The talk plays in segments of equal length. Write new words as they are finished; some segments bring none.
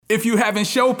If you having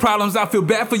show problems, I feel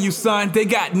bad for you, son. They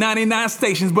got 99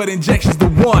 stations, but injection's the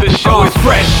one. The show is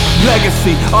fresh.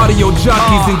 Legacy, audio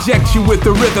junkies inject you with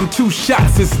the rhythm. 2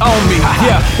 shots, it's on me.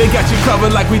 Yeah, they got you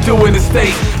covered like we do in the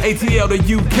States. ATL to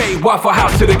UK, Waffle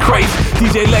House to the crates.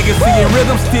 DJ Legacy and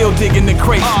Rhythm still digging the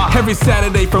crates. Every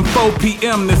Saturday from 4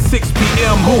 p.m. to 6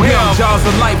 p.m. Who him? Jaws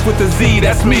of Life with a Z,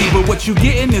 that's me. But what you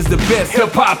getting is the best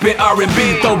hip-hop and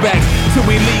R&B throwbacks. Till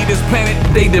we leave this planet,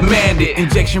 they demand it.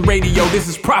 Injection Radio, this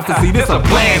is prophecy, this a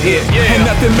planned hit. And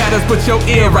nothing matters but your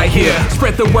ear right here.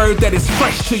 Spread the word that is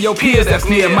fresh to your peers that's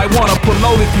near. Might wanna pull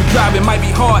over if you drive, it might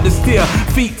be hard to steer.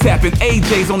 Feet tapping,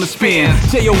 AJ's on the spin,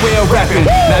 J.O.L. rapping.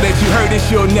 Now that you heard this,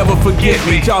 you'll never forget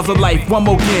me. Jaws of Life, one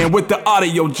more again with the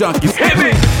audio junkies. Hit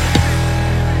me!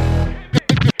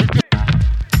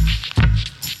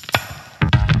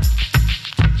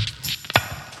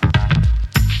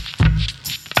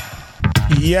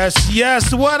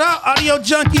 Yes, what up? Audio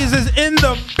Junkies is in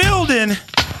the building.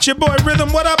 It's your boy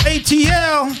Rhythm, what up,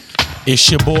 ATL? It's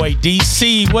your boy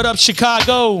DC, what up,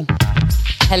 Chicago?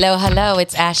 Hello,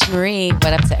 it's Ash Marie.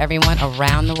 What up to everyone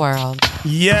around the world?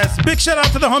 Yes, big shout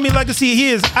out to the homie Legacy.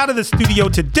 He is out of the studio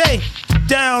today,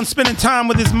 down spending time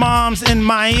with his moms in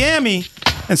Miami.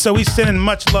 And so he's sending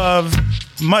much love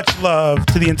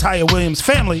to the entire Williams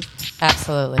family.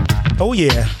 Absolutely. Oh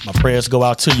yeah. My prayers go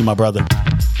out to you, my brother.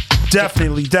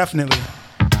 Definitely.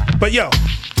 But yo,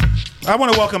 I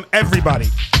want to welcome everybody.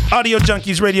 Audio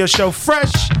Junkies Radio Show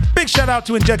fresh. Big shout out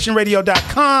to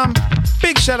InjectionRadio.com.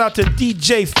 Big shout out to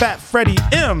DJ Fat Freddy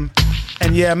M.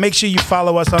 And yeah, make sure you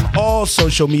follow us on all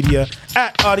social media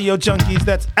at Audio Junkies.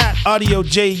 That's at Audio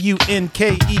Junkeez.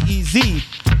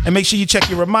 And make sure you check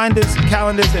your reminders,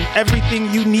 calendars, and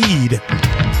everything you need.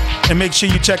 And make sure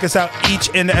you check us out each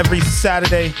and every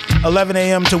Saturday, 11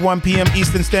 a.m. to 1 p.m.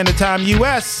 Eastern Standard Time,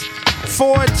 U.S.,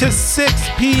 4 to 6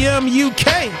 p.m.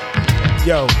 UK.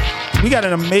 Yo, we got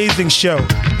an amazing show.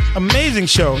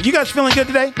 You guys feeling good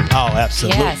today? Oh,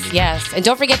 absolutely. Yes. And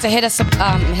don't forget to hit us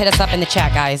up in the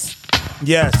chat, guys.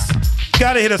 Yes.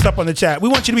 Gotta hit us up on the chat. We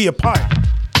want you to be a part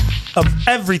of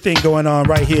everything going on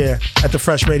right here at the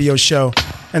Fresh Radio Show.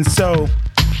 And so,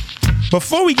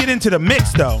 before we get into the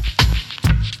mix, though,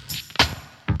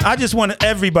 I just want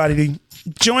everybody to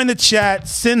join the chat,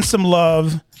 send some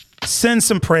love, send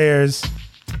some prayers.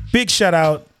 Big shout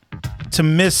out to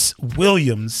Miss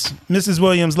Williams. Mrs.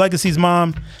 Williams, Legacy's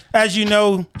mom. As you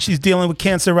know, she's dealing with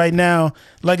cancer right now.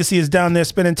 Legacy is down there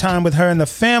spending time with her and the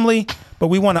family, but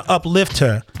we want to uplift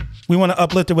her. We want to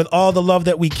uplift her with all the love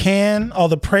that we can, all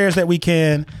the prayers that we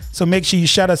can. So make sure you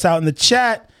shout us out in the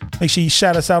chat. Make sure you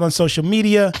shout us out on social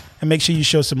media, and make sure you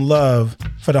show some love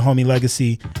for the homie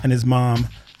Legacy and his mom,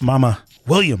 Mama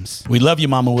Williams. We love you,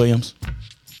 Mama Williams.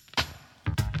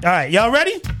 All right, y'all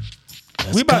ready?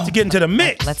 We about to get into the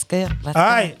mix. Let's go. All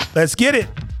right, let's get it.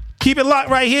 Keep it locked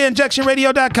right here,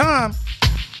 InjectionRadio.com.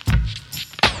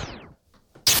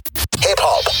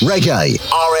 Hip-hop, reggae,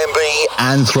 R&B,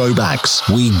 and throwbacks.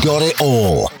 We got it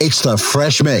all. It's the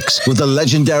Fresh Mix with the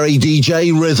legendary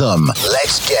DJ Rhythm.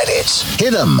 Let's get it.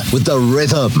 Hit 'em with the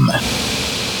rhythm.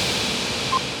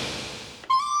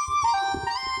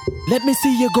 Let me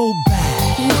see you go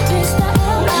back. Let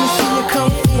me see you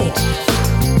come forward.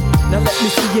 Now let me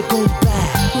see you go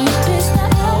back. Let me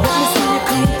see you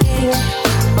come forward.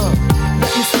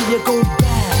 Let me see you go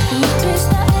back. Let me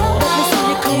see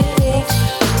you come forward.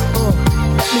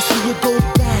 Let me see you go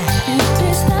back. Let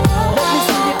me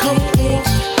see you come forward.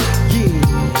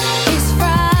 Yeah. It's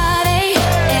Friday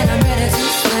and I'm ready to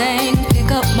sing. Pick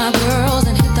up my girls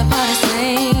and hit the party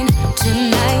scene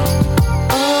tonight.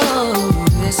 Oh,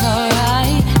 it's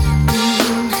alright.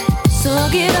 So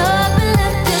get up and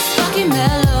let this funky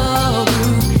mellow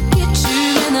groove get you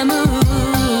in the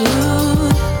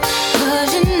mood.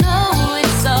 'Cause you know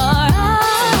it's alright.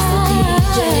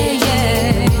 Yeah.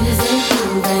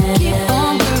 Keep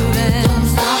on grooving. Don't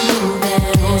stop moving.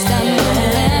 Don't stop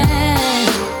moving.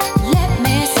 Let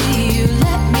me see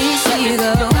you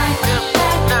go.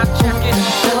 Now check it.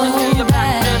 Go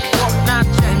back.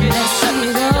 Let's see you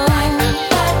go. Now check it. All right.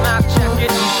 Now check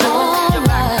it.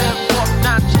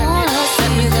 Let's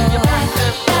see you go.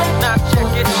 Now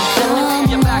check it. Let me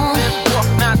see you back then.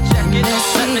 Now check it. Let me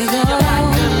see you back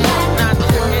then. Now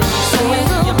check it. So we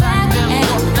go back and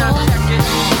now check it.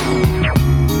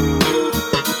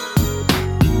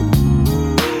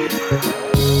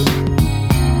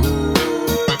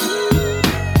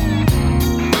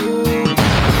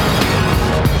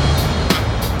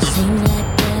 Seems like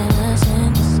ever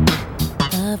since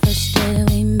the first day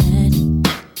we met,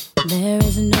 there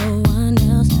is no one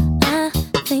else I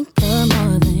think of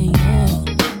more than you.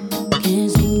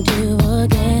 Can't seem to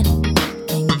forget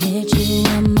and get you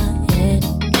on my head.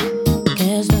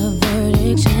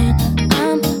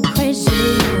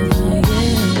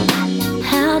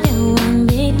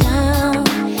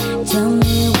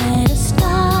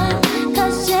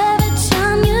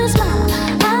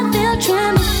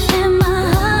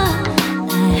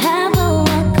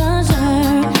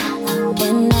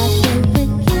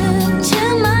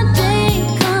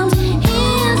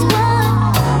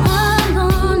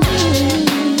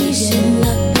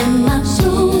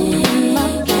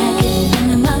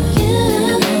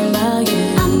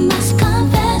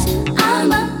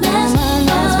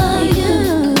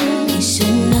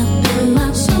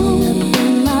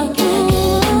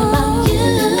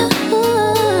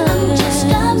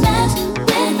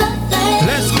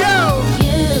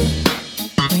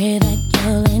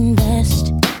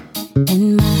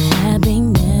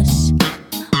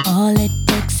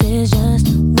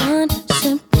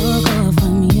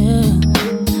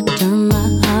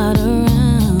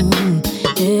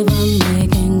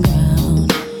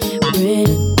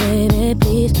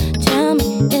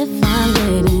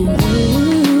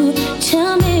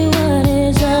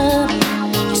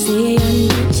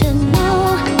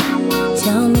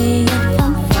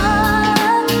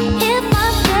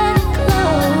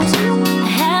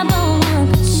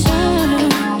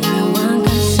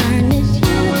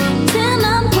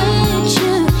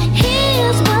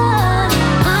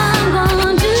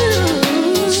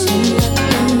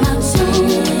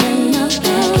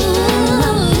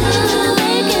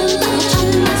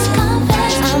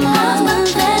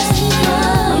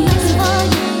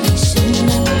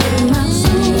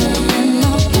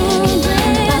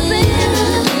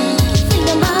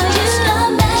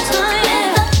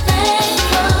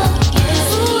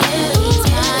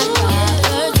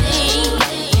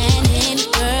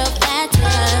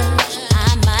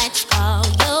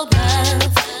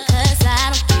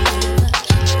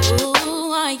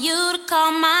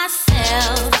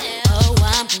 myself. Oh,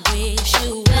 I'm wish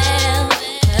you well.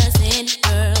 'Cause any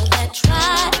girl that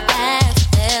tried has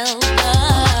failed.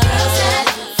 Girls that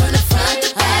from the front to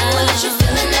back, well, is you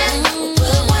feeling that?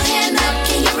 Put one hand up,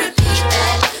 can you repeat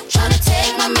that? Tryna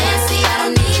take my man, see I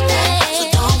don't need that. So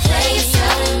don't play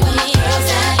yourself. Where my girls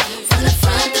at? From the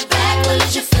front to back, well,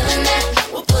 is you feeling that?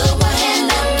 Well, put one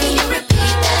hand up, can you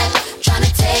repeat that?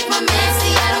 Tryna take my man,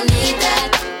 see I don't need that.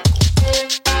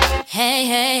 Hey,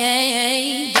 hey, hey,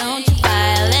 hey, don't you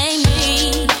violate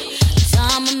me. 'Cause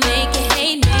I'ma make you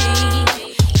hate me.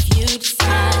 If you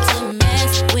decide to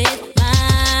mess with my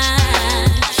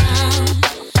charm,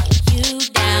 you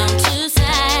down to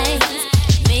size,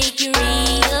 make you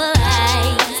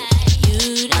realize you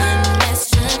done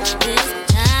messed up this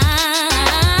time.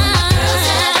 Girls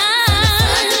at from the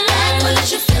front to back, well, is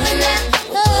you feeling that?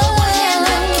 Put one hand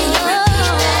up, can you repeat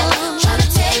that? Tryna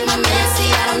take my man,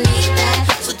 see I don't need that.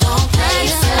 So don't play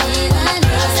yourself.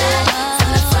 Girls at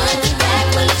from the front to back,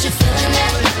 well, is you feeling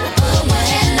that? Put one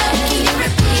hand up, can you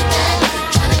repeat that?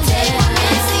 Tryna take my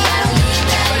man, see I don't need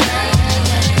that.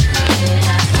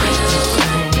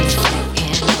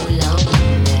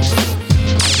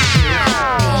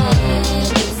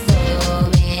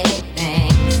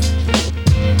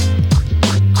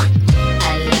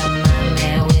 I love my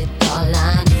man with all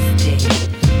honesty,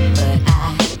 but I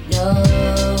know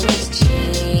he's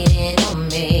cheating on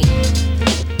me.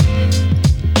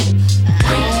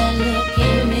 I look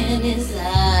him in his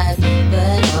eyes,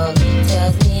 but all he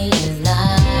tells me is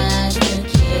lies to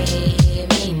keep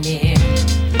me near.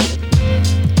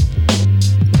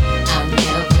 I'm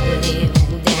never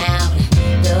leaving down,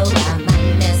 though I might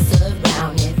mess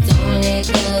around. It's only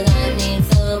 'cause I need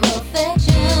some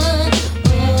affection.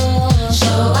 Oh,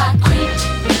 so I creep,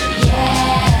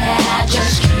 yeah,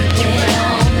 just keep it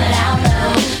on the down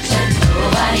low, so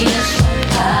nobody is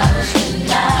supposed to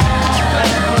know.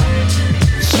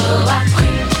 So I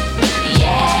creep,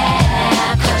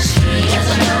 yeah, 'cause he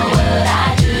doesn't know what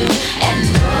I do and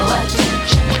know what to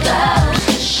goes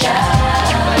to show.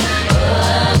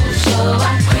 Oh, so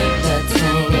I creep the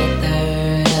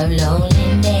 23rd of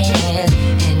loneliness,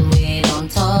 and we don't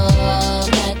talk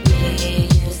like we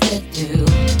used to do.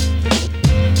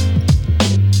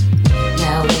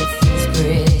 Now it seems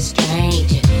pretty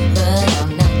strange, but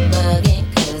I'm not bugging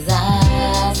 'cause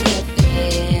I still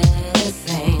feel the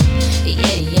same.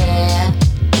 Yeah, yeah.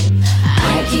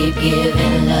 I keep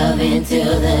giving love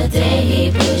until the day he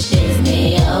pushes me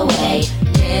away.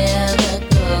 Never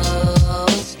go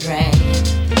astray.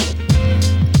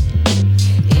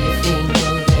 If he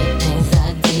knew the things I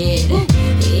did,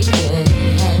 he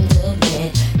couldn't handle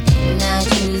it. And I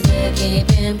choose to keep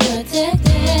him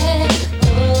protected.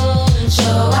 Oh, so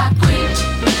I creep,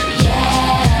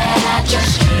 yeah,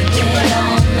 just keep it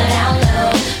on the down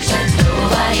low, so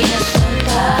nobody is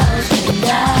supposed to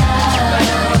know.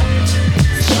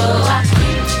 So I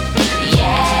creep,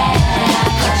 yeah,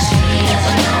 'cause he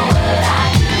doesn't know what I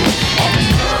do and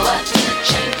know what to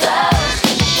check goes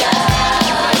to show.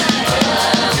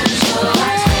 So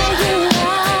I creep.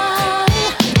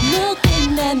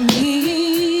 Looking at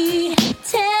me,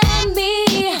 tell me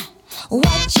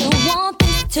what you want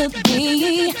this to be.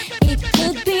 It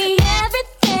could be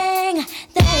everything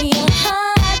that your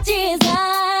heart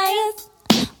desires.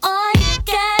 All you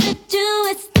gotta do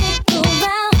is stick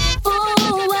around for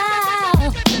a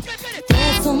while.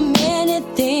 There's so many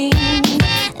things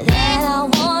that I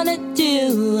wanna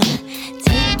do.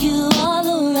 Take you all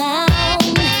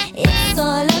around. It's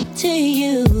all up to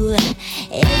you.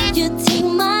 If you take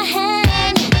my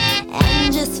hand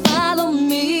and just follow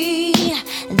me,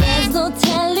 there's no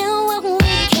telling what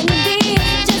we can be.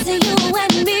 Just you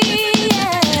and me,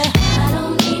 yeah. I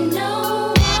don't need no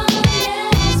one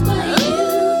else but you.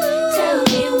 Tell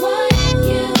me what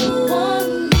you want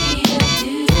me to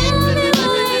do. Tell me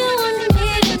what you want me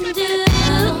to do.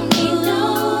 I don't need no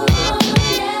one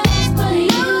else but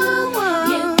you.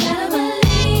 You gotta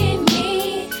believe me,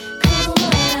 'cause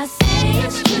what I say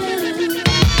is true.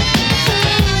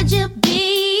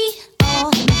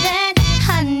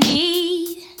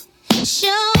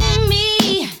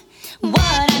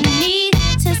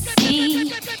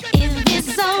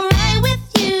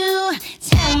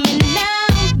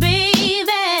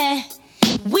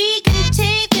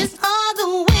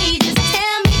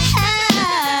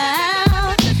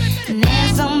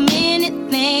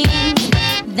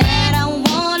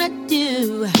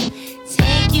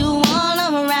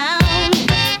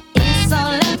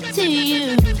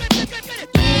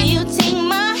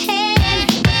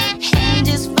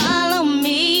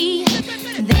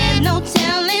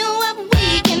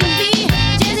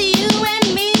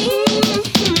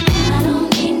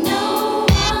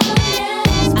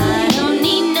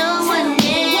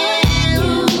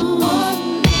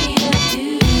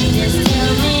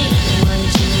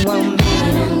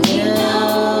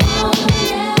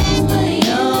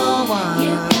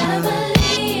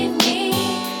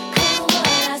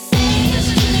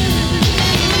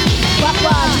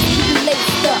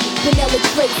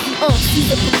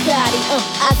 Caesar Bugatti,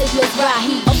 Isaac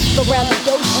Mizrahi, up around the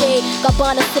Dolce,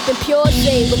 Gabbana sipping pure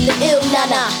J with the ill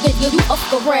nana. If you up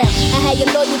around, I had your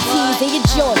loyalties and your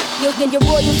joint, you'll get your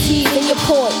royalties and your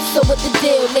points. So what the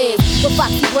deal is? With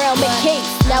Foxy Brown McCase,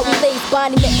 now we lace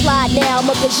Bonnie McFly. Now I'm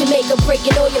up in Jamaica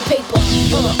breaking all your paper.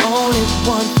 You're the only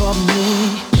one for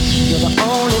me. You're the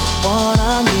only one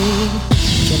I need.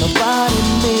 Can nobody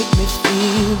make me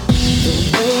feel the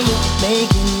way you're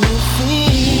making me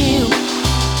feel?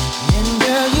 And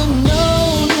girl, you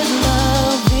know this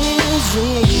love is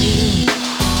real.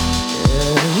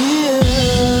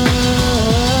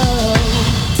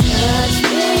 Touch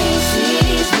me,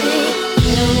 seize me,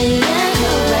 feel me and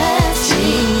caress me.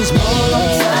 Hold on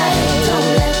tight, don't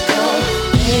let go.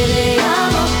 Baby,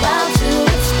 I'm about to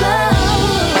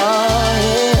explode. Oh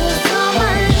yeah, 'cause all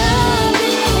my love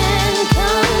is in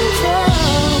control.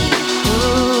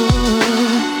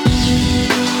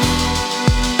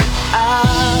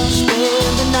 I'll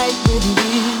spend the night with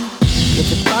you. If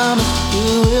you promise you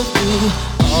will do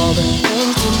all the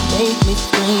things to make me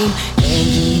scream, and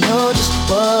you know just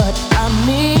what I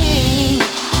mean.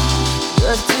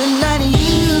 'Cause tonight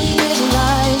you taste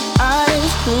like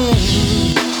ice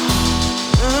cream.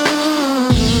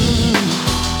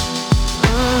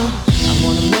 I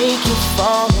wanna make you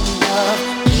fall in love,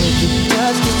 make you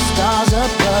touch the stars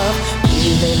above.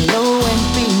 You lay low and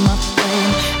be my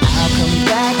friend. I'll come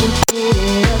back and get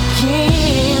it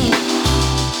again.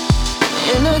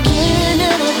 And again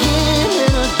and again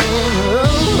and again. Oh,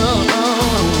 oh, oh,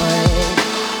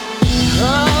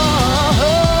 oh,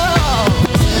 oh.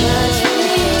 Touch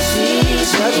me, sweet,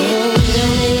 touch me,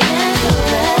 and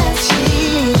caress me.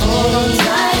 Hold on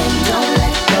tight and don't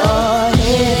let go.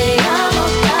 Baby, I'm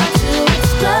about to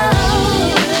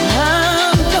explode.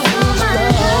 I'm going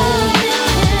to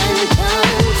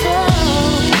explode.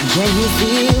 Can you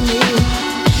feel me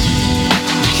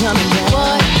coming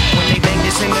down? When they bang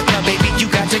this in the club, baby, you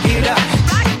got to get up.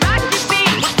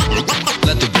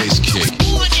 Let the bass kick.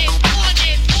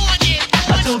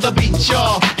 To the beat,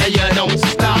 y'all, and you don't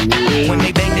stop. When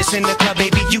they bang this in the club,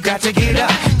 baby, you got to get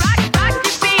up.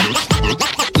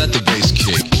 Let the bass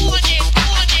kick.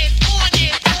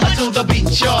 To the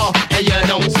beat, y'all, and you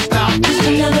don't stop. Just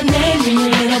another name in your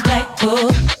little black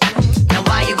book. Now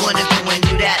why you wanna go and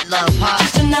do that, love, huh?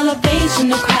 Just another face in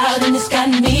the crowd and it's got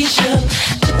me shook.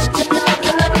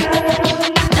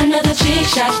 Another chick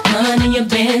shotgun in your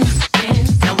Benz.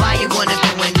 Now why you wanna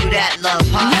go and do that, love,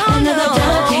 huh? Another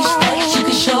dime piece that you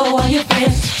can show all your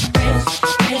friends.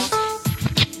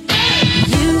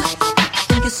 You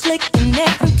think it's slick in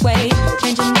every way,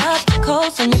 changing up the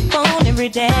codes on your phone every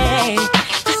day.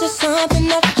 This is something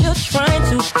that you're trying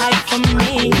to hide from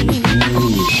me.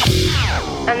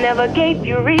 I never gave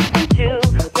you reason to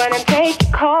run and take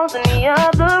your calls in the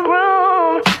other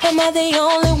room. Am I the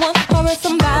only one or is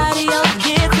somebody else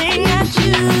getting at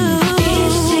you?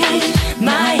 This is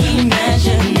my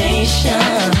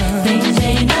imagination. Things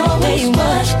ain't always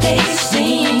what they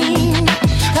seem.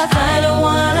 'Cause I don't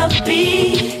wanna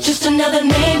be just another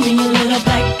name in your little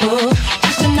black book.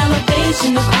 Just another face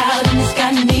in the crowd and it's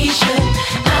got me shook.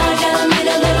 I gotta mean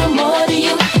a little more to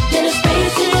you than a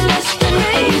space in less than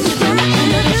days.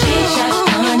 Another cheap shot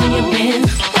on in your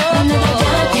Benz. Another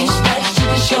dime piece that you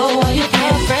can show all your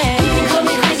friends. You can call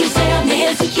me crazy, say I'm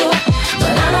insecure,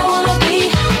 but I don't wanna be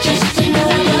just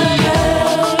another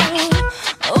girl.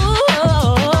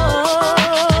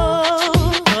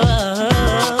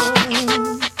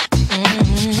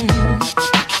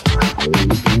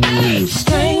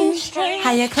 Strange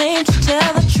how you claim to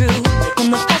tell the truth when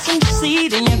the passenger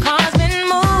seat in your car's been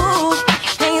moved,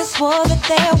 and you swore that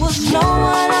there was no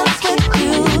one else with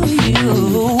you.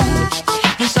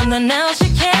 And something else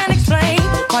you can't explain.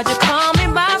 Why'd you call me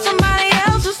by somebody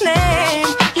else's name?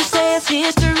 You say it's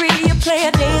history, you play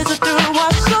a days or through. I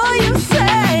saw you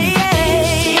say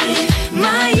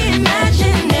my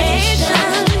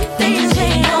imagination. Things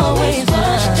ain't always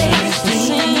what they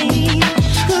seem.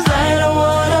 'Cause I don't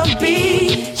wanna be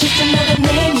just another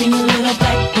name in your little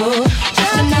black book.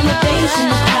 Just another face in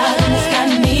the crowd and it's got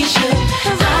me shook.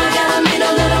 'Cause I gotta mean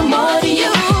a little more to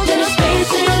you than a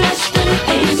space in less than a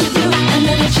days to do.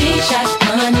 Another cheap shot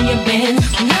gun in your Benz.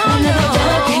 Another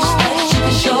dime piece that you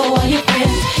can show all your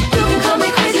friends. You can call me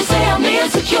crazy, say I'm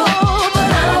insecure, but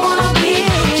I don't wanna be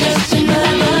just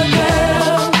another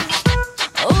girl.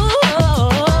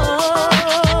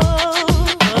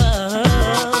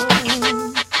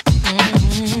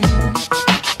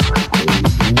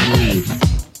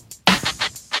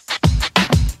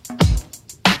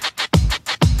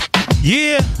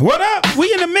 Yeah, what up?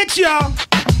 We in the mix, y'all.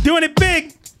 Doing it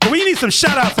big. But we need some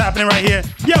shout outs happening right here.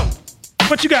 Yo,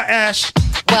 What you got, Ash?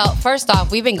 Well, first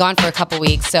off, we've been gone for a couple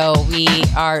weeks, so we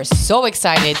are so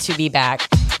excited to be back.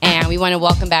 And we want to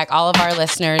welcome back all of our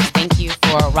listeners. Thank you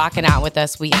for rocking out with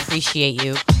us. We appreciate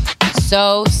you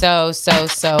so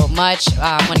much.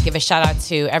 I want to give a shout out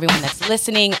to everyone that's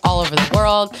listening all over the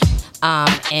world,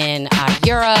 in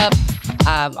Europe,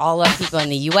 all the people in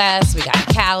the U.S. We got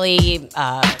Cali,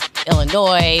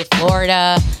 Illinois,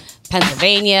 Florida,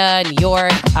 Pennsylvania, New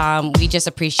York. We just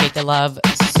appreciate the love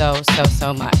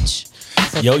so much.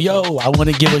 Yo, I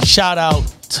want to give a shout out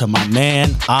to my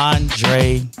man,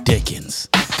 Andre Dickens.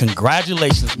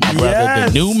 Congratulations, my brother,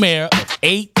 the new mayor of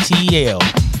ATL.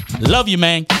 Love you,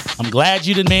 man. I'm glad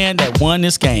you're the man that won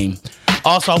this game.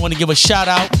 Also, I want to give a shout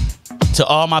out to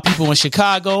all my people in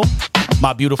Chicago,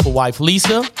 my beautiful wife,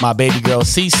 Lisa, my baby girl,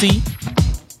 Cece.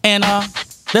 And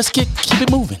let's keep it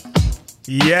moving.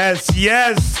 Yes.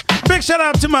 Big shout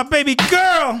out to my baby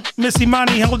girl, Miss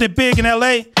Imani, held it big in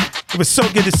LA. It was so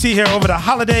good to see her over the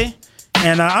holiday.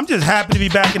 And I'm just happy to be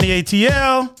back in the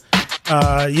ATL.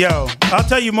 I'll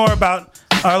tell you more about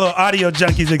our little Audio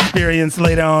Junkies experience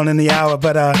later on in the hour.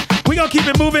 But we're going to keep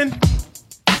it moving.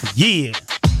 Yeah.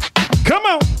 Come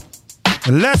on.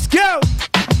 Let's go.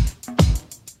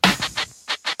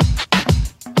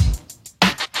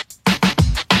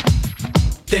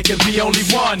 There can be only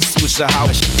one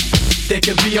Swishahouse. There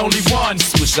can be only one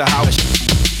Swishahouse.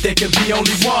 There can be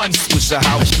only one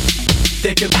Swishahouse.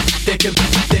 There can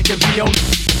be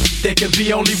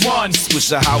only one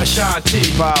Swishahouse.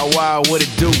 Ashanti, Bow Wow, what it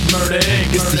do? Murder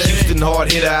Inc. It's the Houston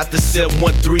hard hitter out the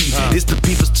 713. It's the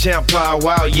people's champ, Bow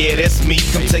Wow, yeah, that's me.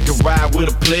 Come take a ride with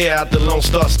a player out the Lone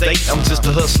Star State. I'm just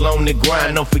a hustler on the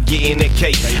grind, don't forgetting that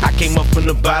cake. I came up from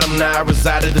the bottom, now I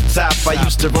reside at the top. I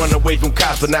used to run away from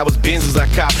cops, but now it's Benzes I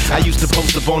cop. I used to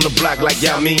post up on the block like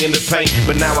y'all me in the paint,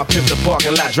 but now I pimp the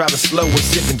parking lot, driving slow and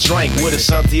sipping drink. With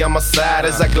Ashanti on my side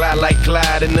as I glide like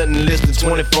Clyde, and nothing less than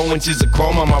 24 inches of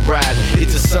chrome on my ride.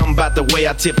 It's just something about the way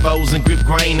I tip foes and grip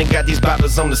grain, and got these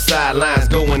boppers on the sidelines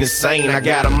going insane. I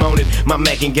got them on it, my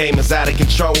macking game is out of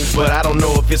control, but I don't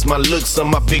know if it's my looks or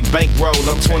my big bankroll.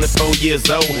 I'm 24 years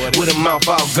old, with a mouth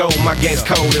all gold. My game's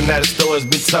cold and now the story's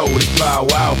been told. It's Bow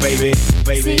Wow, baby.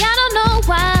 See, I don't know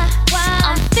why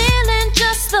I'm feeling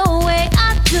just the way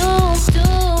I do.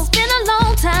 It's been a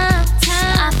long time.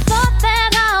 I thought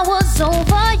that I was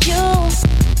over you,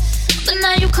 but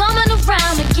now you coming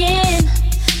around again.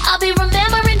 I'll be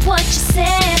remembering what you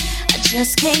said. I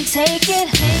just can't take it,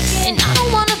 and I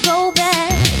don't wanna go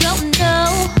back. Don't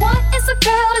know what is a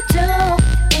girl to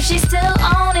do if she's still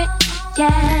on it.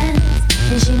 Yeah,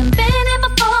 and she done been in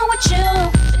before with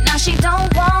you, but now she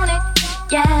don't want it.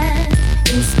 Yeah,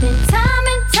 it's been time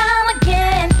and time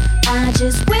again. I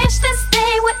just wish this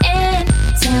day would end.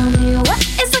 Tell me what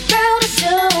is a girl to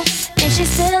do if she's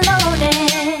still on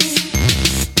it.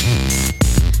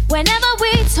 Whenever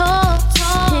we talk,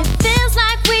 it feels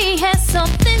like we had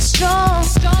something strong,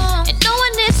 and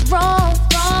knowing it's wrong.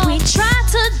 We tried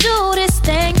to do this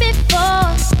thing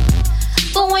before,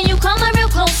 but when you come real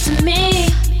close to me,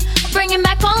 bringing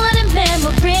back all of the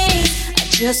memories. I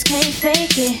just can't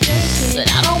fake it,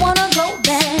 but I don't wanna go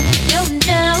back. You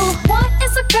know what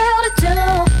is a girl to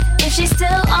do if she's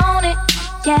still on it?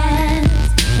 Yeah,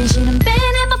 and she done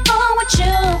been in before with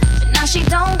you, but now she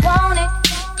don't want it.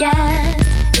 Yeah,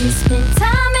 it's been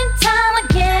time and time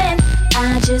again.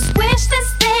 I just wish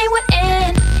this day would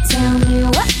end. Tell me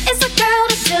what is a girl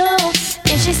to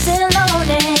do if she's still on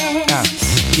it?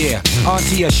 Yeah,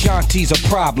 Auntie Ashanti's a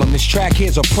problem. This track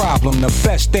here's a problem. The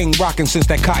best thing rockin' since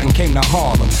that cotton came to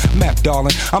Harlem. Meth,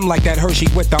 darling, I'm like that Hershey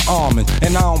with the almond,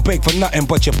 and I don't beg for nothing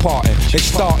but your parting. It's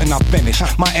starting, I finish.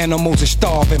 My animals are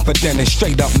starving for dinner,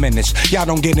 straight up menace. Y'all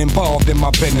don't get involved in my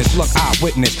business. Look,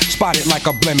 eyewitness, spotted like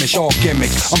a blemish, all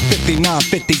gimmicks. I'm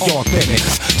 5950 authentic,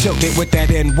 tilted with that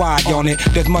NY on it.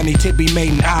 There's money to be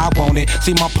made and I want it.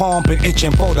 See, my palm been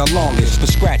itching for the longest. But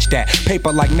scratch that,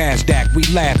 paper like NASDAQ. We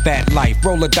laugh at life,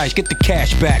 roll the dice, get the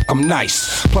cash back, I'm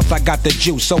nice. Plus I got the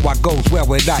juice, so I goes well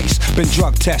with ice. Been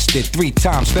drug tested 3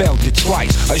 times, failed it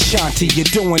twice. Ashanti, you're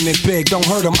doing it big, don't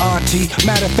hurt him, auntie.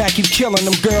 Matter of fact, you killing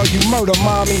them, girl, you murder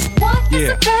mommy. What is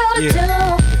a girl to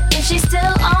do if she's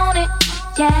still on it?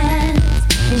 Yeah,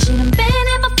 and she done been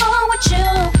in before with you,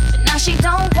 but now she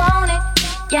don't want it.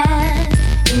 Yeah,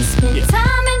 it's been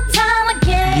time and time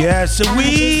again. Yes,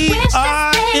 we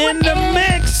are in the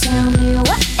mix.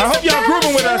 I hope y'all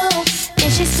grooving with us.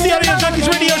 The Audio Junkies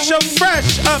Radio Show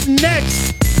Fresh. Up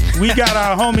next, we got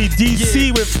our homie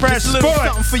DC with Fresh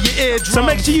Sports. So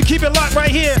make sure you keep it locked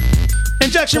right here.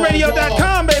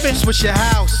 InjectionRadio.com, baby. Switch your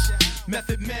house.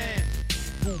 Method Man.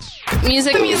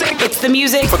 Music. It's the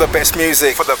music. For the best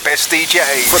music, for the best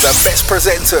DJs, for the best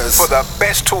presenters, for the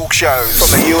best talk shows. From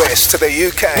the US to the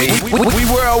UK. We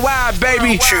worldwide,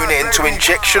 baby. Tune in to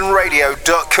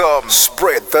injectionradio.com.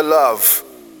 Spread the love.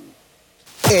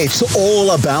 It's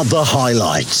all about the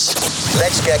highlights.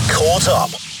 Let's get caught up.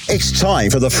 It's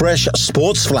time for the Fresh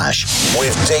Sports Flash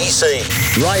with DC.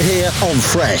 Right here on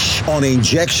Fresh on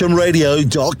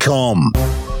injectionradio.com.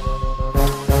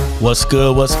 What's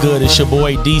good? What's good? It's your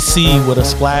boy DC with a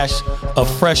splash of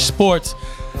fresh sports.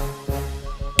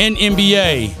 In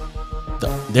NBA,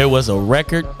 there was a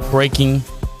record breaking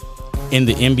in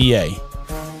the NBA.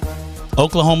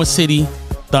 Oklahoma City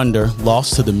Thunder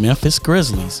lost to the Memphis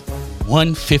Grizzlies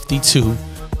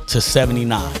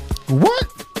 152-79. What?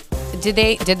 Did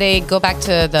they go back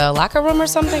to the locker room or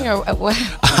something, or what?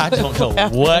 I don't know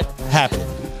what happened.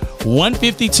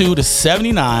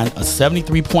 152-79, a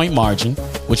 73-point margin,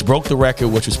 which broke the record,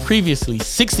 which was previously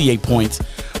 68 points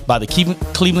by the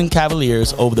Cleveland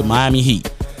Cavaliers over the Miami Heat.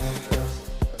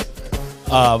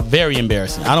 Very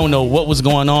embarrassing. I don't know what was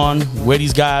going on, where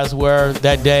these guys were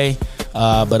that day,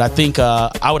 but I think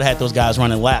I would have had those guys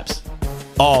running laps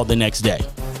all the next day.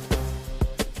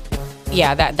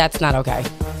 Yeah, that's not okay.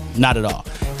 Not at all.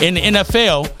 In the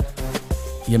NFL,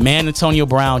 your man Antonio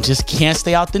Brown just can't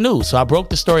stay out the news. So I broke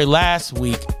the story last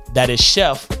week that his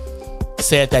chef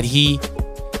said that he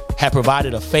had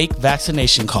provided a fake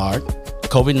vaccination card,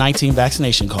 COVID-19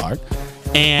 vaccination card.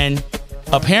 And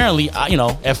apparently,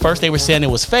 at first they were saying it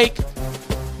was fake,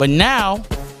 but now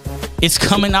it's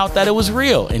coming out that it was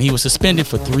real. And he was suspended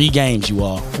for 3 games, you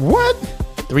all. What?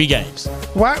 3 games.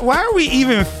 Why are we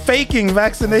even faking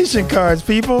vaccination cards,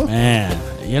 people? Man,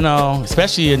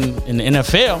 especially in the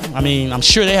NFL. I mean, I'm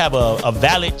sure they have a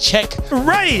valid check.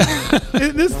 Right.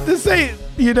 this ain't,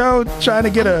 trying to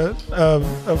get a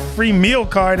free meal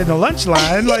card in the lunch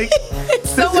line. Like, it's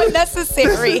so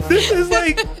unnecessary. This is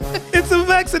like, it's a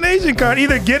vaccination card.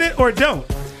 Either get it or don't.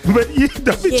 But you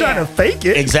don't be trying to fake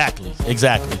it. Exactly.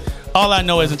 All I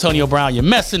know is, Antonio Brown, you're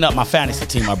messing up my fantasy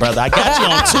team, my brother. I got you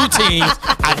on 2 teams.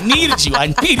 I needed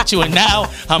you. And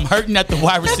now I'm hurting at the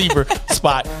wide receiver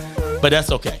spot. But that's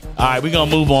okay. All right, we're going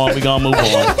to move on.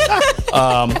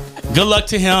 Good luck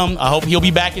to him. I hope he'll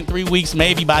be back in 3 weeks.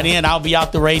 Maybe by then I'll be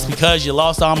out the race because you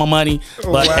lost all my money.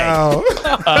 But wow.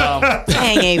 Hey.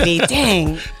 Dang, AB,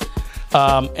 dang.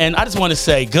 And I just want to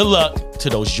say good luck to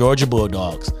those Georgia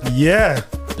Bulldogs. Yeah.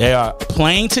 They are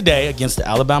playing today against the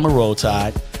Alabama Roll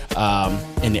Tide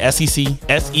in the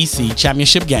SEC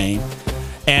championship game.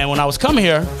 And when I was coming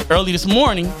here early this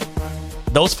morning,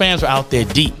 those fans were out there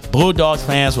deep. Bulldogs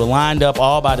fans were lined up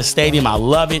all by the stadium. I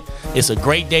love it. It's a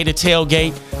great day to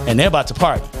tailgate, and they're about to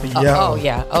party. Oh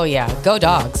yeah. Go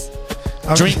Dogs.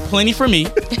 Drink plenty for me.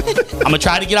 I'm going to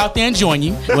try to get out there and join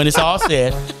you when it's all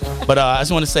said. But I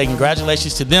just want to say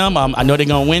congratulations to them. I know they're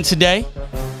going to win today.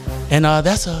 And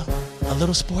that's a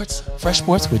little fresh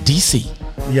sports with DC.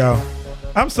 Yo,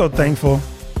 I'm so thankful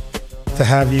to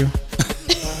have you.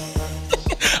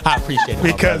 I appreciate it.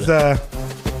 Because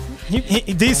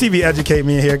DC be educating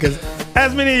me here, because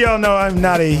as many of y'all know, I'm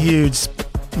not a huge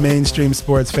mainstream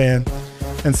sports fan.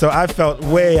 And so I felt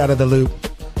way out of the loop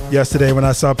yesterday when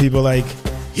I saw people like,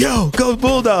 yo, go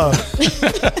Bulldogs.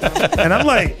 And I'm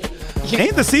like,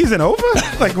 ain't the season over?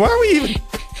 Like, why are we even,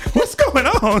 what's going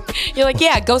on? You're like,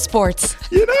 yeah, go sports.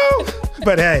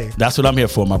 But hey. That's what I'm here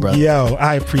for, my brother. Yo,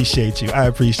 I appreciate you.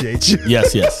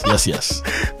 Yes.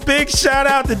 Big shout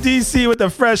out to DC with the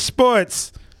fresh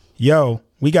sports. Yo,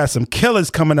 we got some killers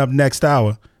coming up next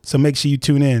hour. So make sure you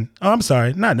tune in. Oh, I'm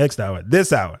sorry. Not next hour.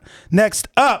 This hour. Next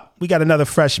up, we got another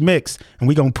fresh mix, and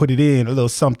we're going to put it in a little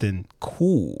something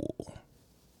cool.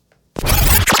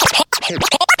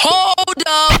 Hold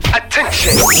up.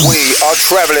 Attention. We are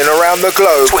traveling around the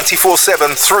globe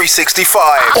 24/7,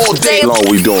 365. All day long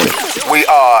we doing it. We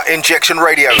are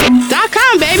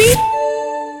injectionradio.com, baby.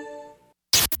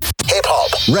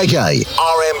 Hip-hop, reggae,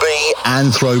 R&B,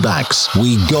 and throwbacks.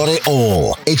 We got it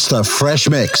all. It's the Fresh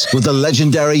Mix with the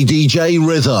legendary DJ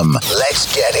Rhythm. Let's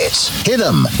get it. Hit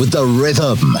 'em with the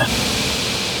rhythm.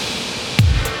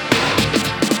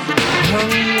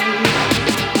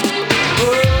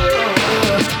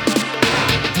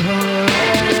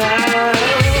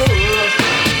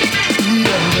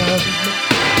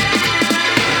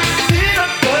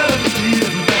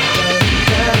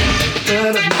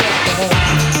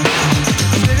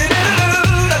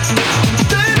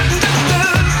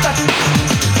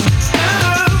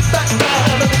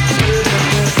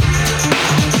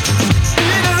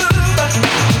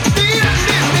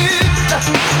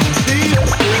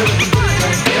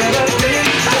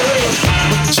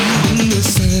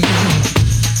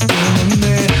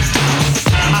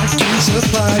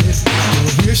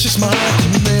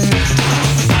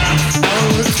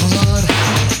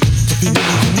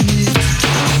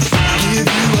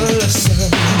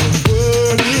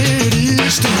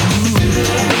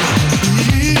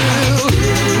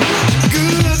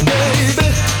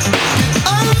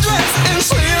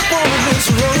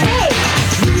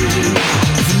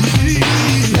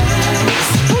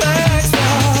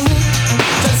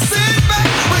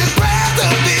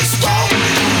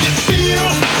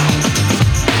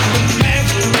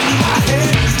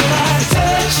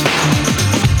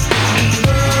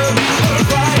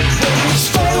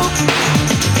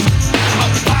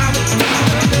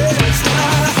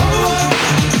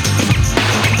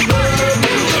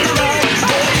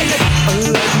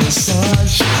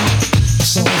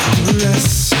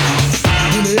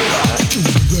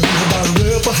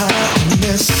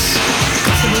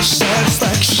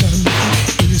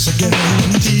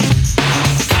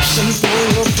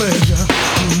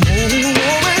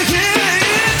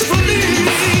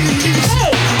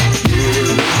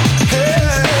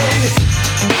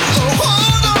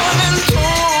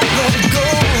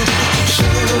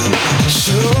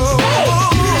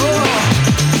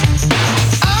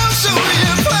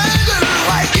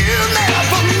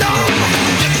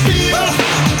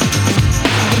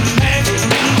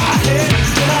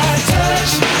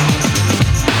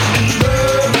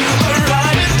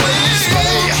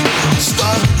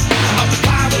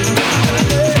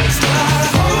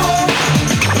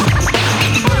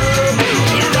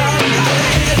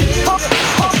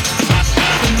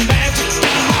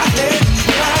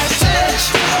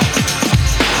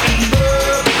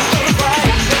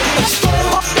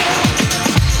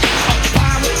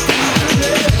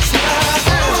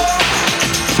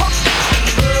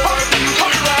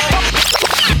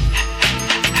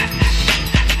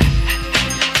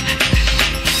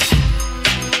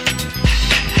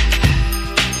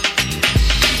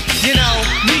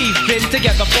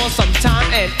 together for some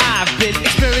time, and I've been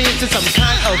experiencing some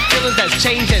kind of feeling that's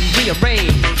changed and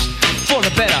rearranged for the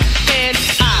better. And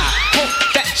I hope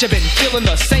that you've been feeling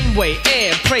the same way,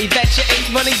 and pray that you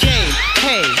ain't running game.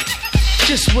 Hey,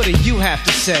 just what do you have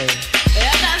to say?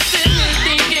 As I sit here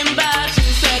thinking about you,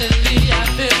 suddenly I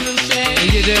feel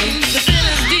ashamed. You do? The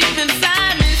feelings deep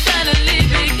inside me suddenly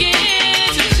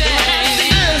begin to change. When I see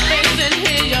your face and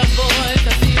hear your voice,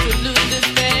 I seem to lose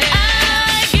despair.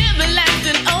 I get relaxed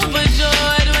and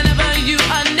overjoyed whenever you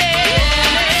are near.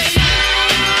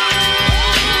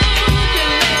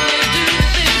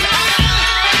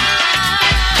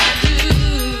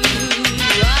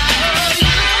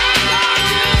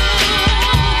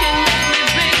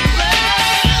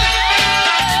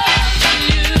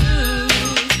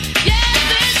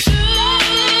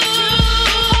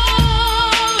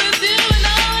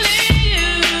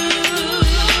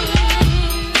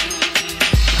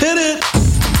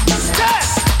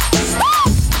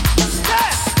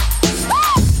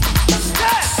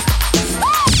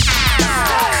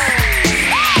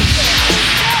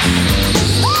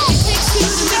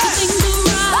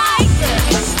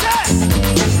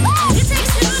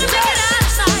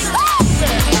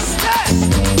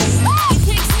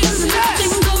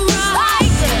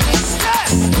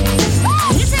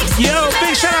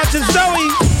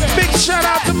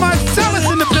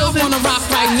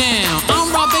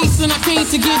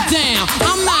 To get down,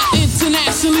 I'm not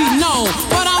internationally known,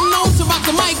 but I'm known to rock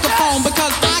the microphone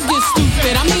because I get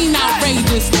stupid, I mean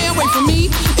outrageous. Stay away from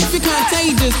me if you're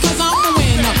contagious, cause I'm a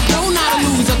winner, no not a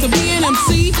loser. To be an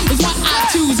MC is what I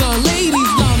choose.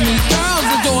 Ladies love me, girls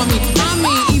adore me, I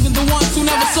mean even the ones who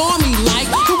never saw me,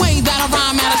 like the way that I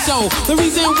rhyme at a show. The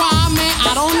reason why, man,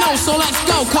 I don't know, so let's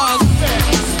go, cause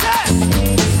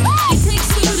it takes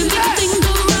two to make a thing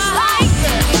go right.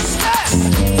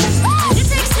 It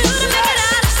takes two to make it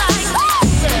out of sight.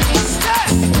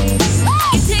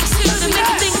 It takes two to make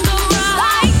a thing go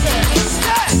right.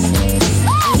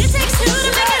 It takes two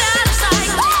to make it out of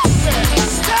sight.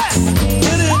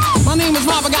 My name is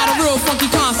Rob, I got a real funky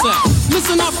concept.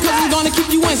 Listen up, cause I'm gonna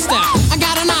keep you in step. I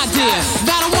got an idea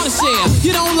that I wanna share.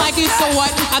 You don't like it, so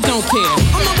what? I don't care.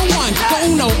 I'm number one, the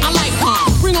uno, I like calm.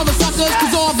 Bring all the suckers,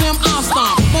 cause all of them I'll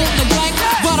stomp. Won't neglect,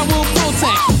 but I will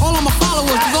protect all of my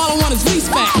followers, cause all I want is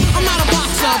respect. I'm not a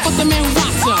boxer, but the man who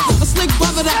rocks ya. A slick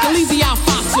brother that can easy out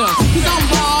fox ya. Cause I'm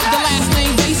Rob, the last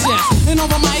name Basis. And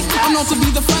over mic, I'm known to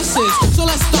be the freshest. So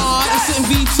let's start, it shouldn't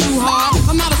be too hard.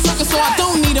 I'm not a sucker, so I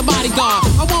don't need a bodyguard.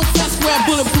 I won't fess, wear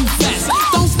bulletproof vest.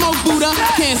 Don't smoke Buddha,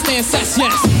 can't stand sex,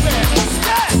 yes.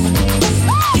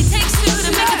 It takes two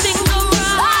to make a thing go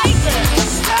right.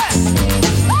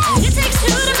 It takes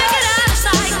two to make it out of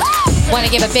sight. Want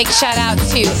to give a big shout out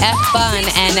to F Bun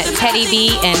and Teddy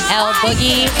B and L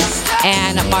Boogie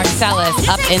and Marcellus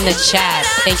up in the chat.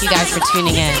 Thank you guys for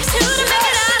tuning in.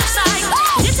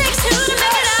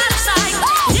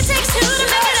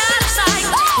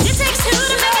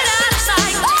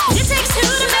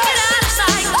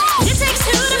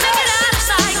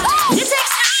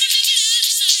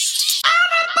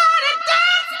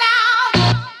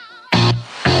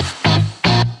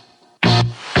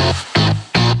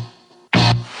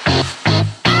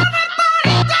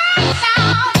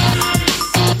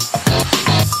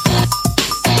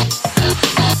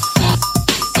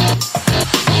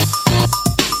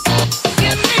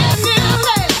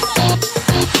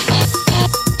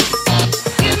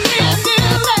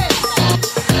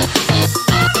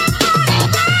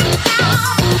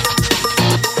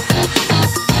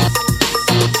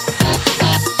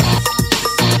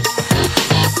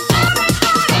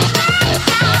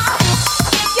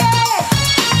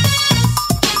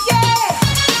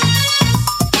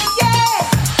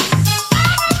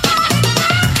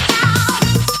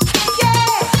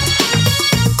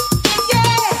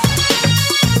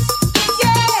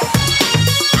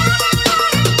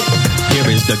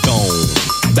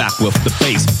 With the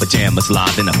bass, pajamas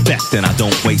live in effect, and I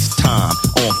don't waste time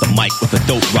on the mic with a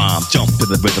dope rhyme. Jump to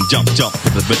the rhythm, jump, jump to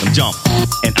the rhythm, jump.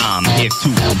 And I'm here to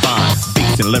combine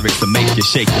beats and lyrics to make you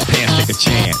shake your pants, take a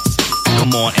chance. Come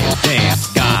on and dance,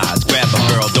 guys. Grab a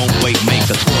girl, don't wait, make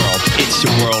a twirl. It's your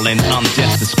world and I'm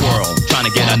just a squirrel, trying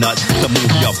to get a nut to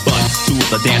move your butt to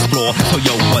the dance floor. So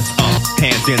yo, what's up?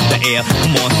 Hands in the air,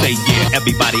 come on, say yeah.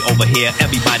 Everybody over here,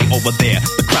 everybody over there.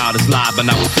 The crowd is live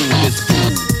and I'm through this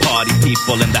food. Party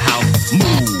people in the house, move.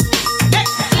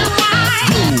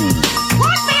 Move.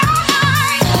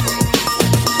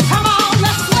 Come on,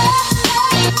 let's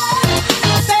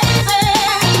baby.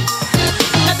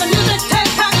 Let the music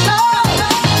take control.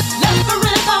 Let the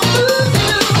rhythm move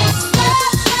you.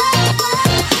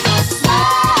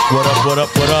 What up, what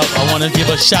up, what up? I want to give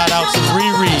a shout out to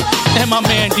Riri and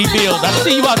Andy Field. I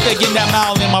see you out there getting that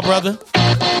mile in, my brother.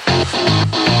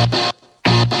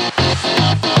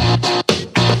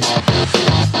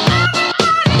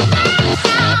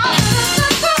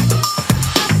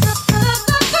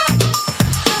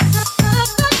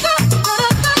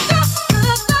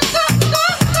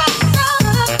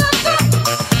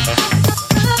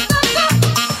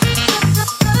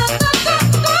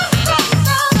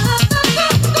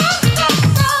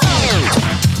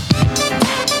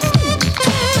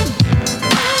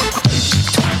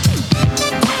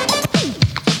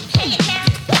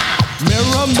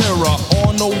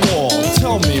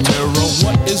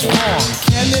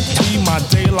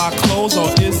 Clothes, or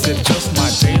is it just my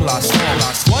De La Soul?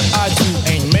 What I do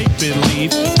ain't make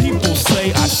believe. People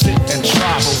say I sit and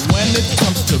try, but when it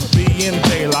comes to being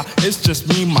De La, it's just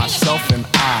me, myself, and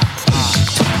I.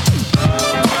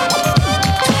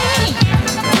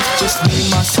 It's just me,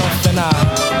 myself, and I.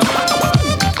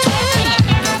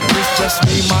 It's just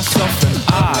me, myself, and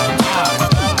I.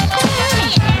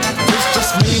 It's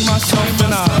just me, myself,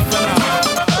 and I.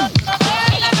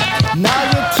 Now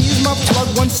you tease my plug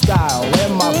one style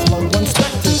and my plug one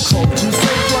spectacle. You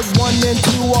say plug one and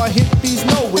two are hippies,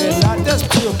 nowhere not. That's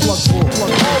pure plug bull.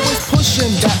 Always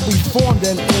pushing that we formed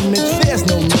an image. There's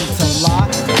no need to lie.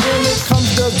 When it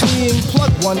comes to being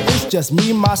plug one, it's just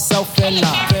me, myself, and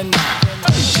I.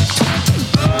 It's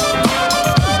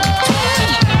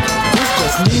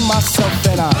just me, myself,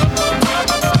 and I.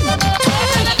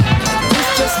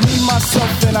 It's just me,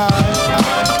 myself, and I.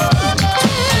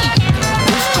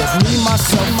 Me,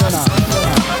 myself, and I.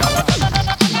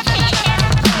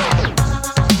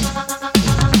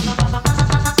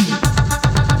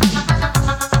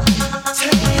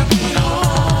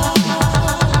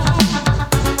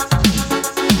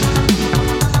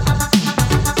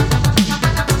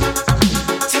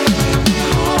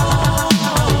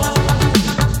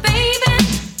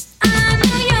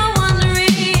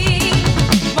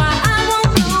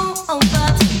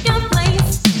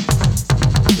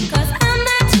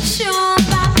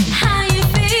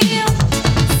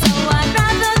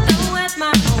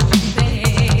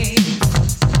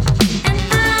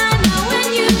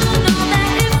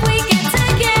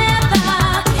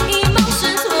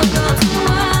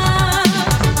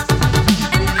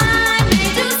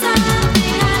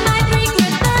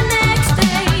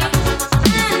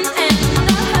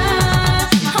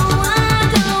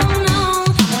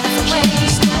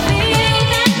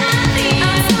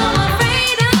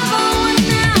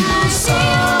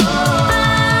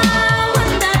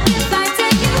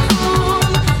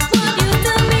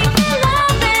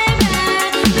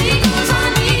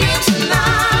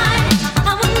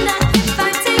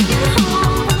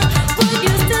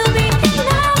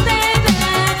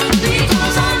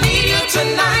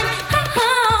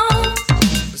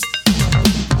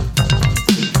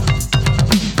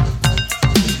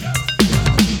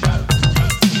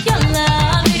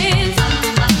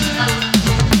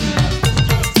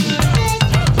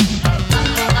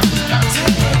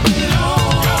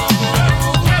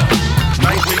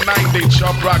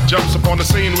 Jumps upon the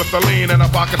scene with the lean and a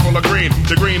pocket full of green.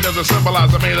 The green doesn't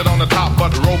symbolize I made it on the top,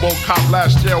 but RoboCop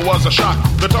last year was a shock.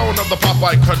 The tone of the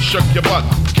Popeye cut shook your butt.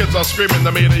 Kids are screaming,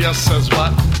 the media says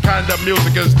what? Kind of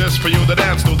music is this for you to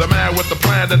dance to? The man with the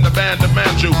plan and the band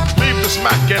demands you. Leave the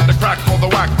smack and the crack for the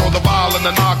whack, throw the ball and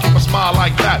the knock, keep a smile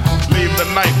like that. Leave the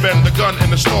knife and the gun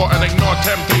in the store and ignore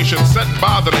temptation set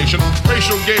by the nation.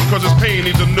 Racial game cause his pain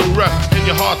needs a new rep. In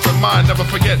your heart and mind, never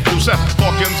forget Giuseppe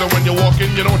Hawkins, and when you're walking,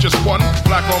 you don't just one.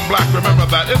 Black on black, remember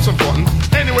that, it's important.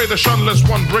 Anyway, the shunless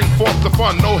one bring forth the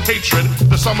fun. No hatred,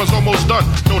 the summer's almost done.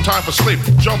 No time for sleep,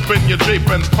 jump in your Jeep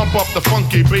and pump up the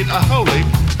funky beat. Holy,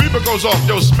 beeper goes off,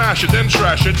 yo, smash it, then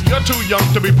trash it. You're too young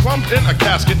to be plumped in a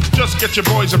casket. Just get your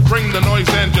boys and bring the noise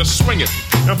and just swing it.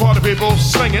 And party people,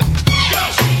 sing it. Go,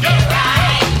 go,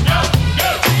 right, go, go,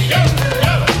 go,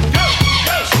 go, go,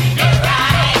 go, go,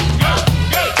 right, go,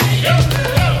 go, go,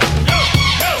 go.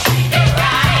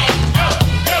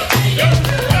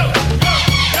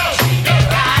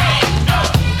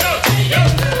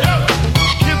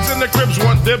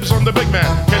 Dibs on the big man.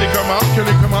 Can he come out? Can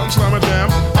he come out and slam a jam?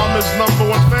 I'm his number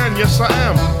one fan, yes I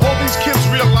am. All these kids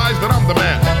realize that I'm the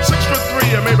man.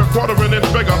 6'3" and maybe a quarter an inch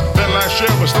bigger than last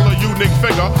year, but still a unique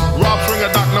figure. Rob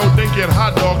Stringer, Doc No Dinky, and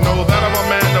Hot Dog know that I'm a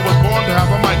man that was born to have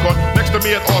a mic on next to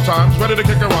me at all times, ready to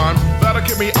kick a rhyme. That'll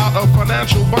get me out of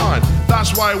financial bind.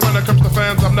 That's why when it comes to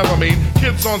fans, I'm never mean.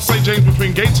 Kids on St. James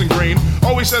between Gates and Green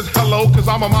always says hello, cause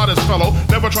I'm a modest fellow.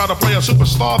 Never try to play a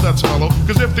superstar that's mellow,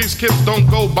 cause if these kids don't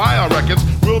go buy our records,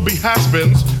 we'll be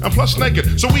has-beens and plus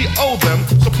naked. So we owe them,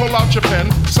 so pull out your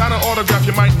pen, sign an autograph,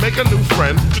 you might make a new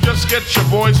friend. So just get your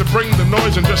boys and bring the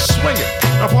noise and just swing it.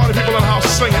 Now party people in the house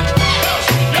sing it.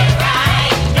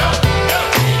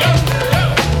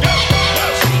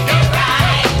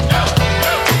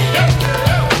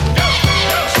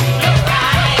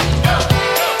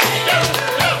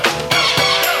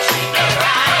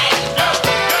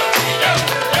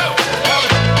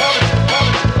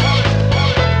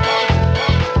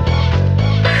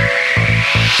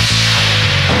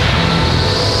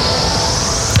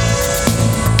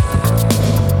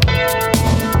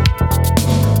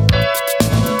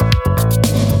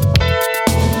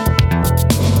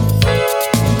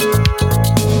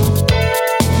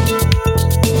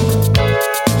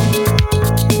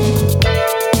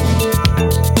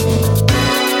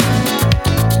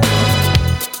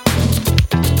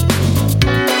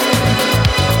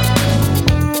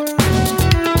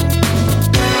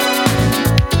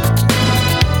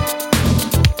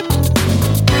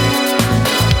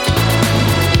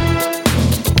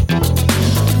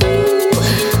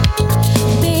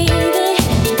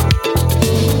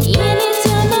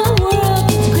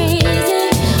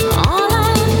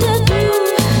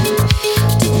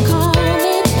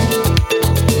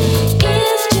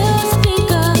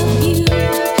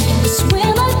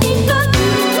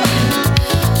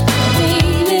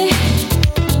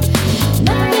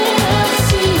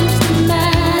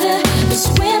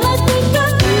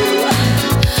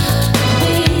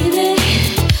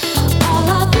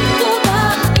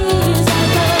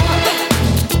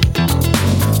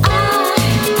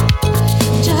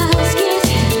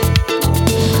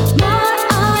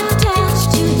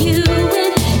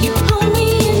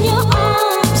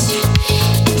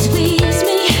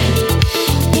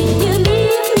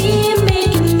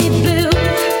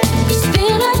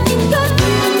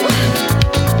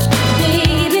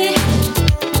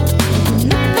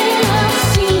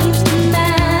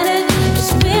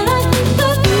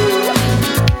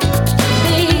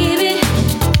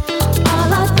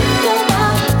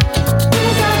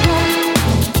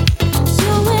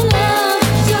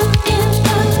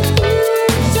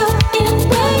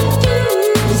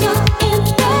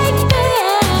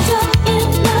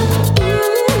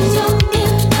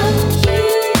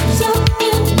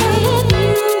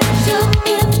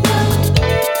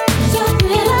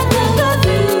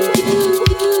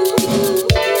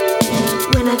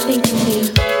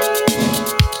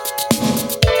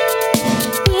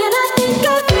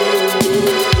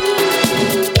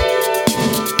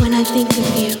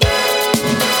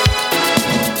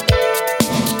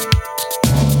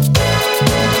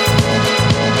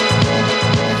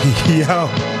 Yo,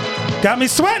 got me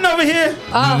sweating over here.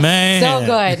 Oh, Man. so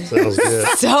good. Sounds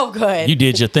good. So good. You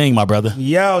did your thing, my brother.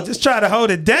 Yo, just try to hold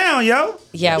it down, yo.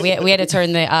 Yeah, we had to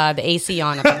turn the AC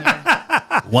on up in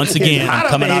here. Once again, hot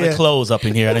I'm coming up in out here. of clothes up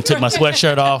in here. I done took my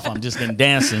sweatshirt off. I'm just been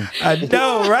dancing. I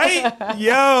know, right?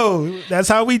 Yo, that's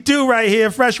how we do right here.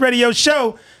 Fresh Radio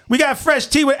Show. We got Fresh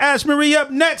Tea with Ash Marie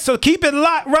up next, so keep it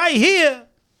locked right here.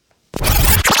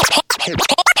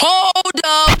 Hold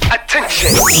up.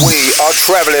 Attention. We are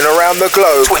traveling around the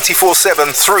globe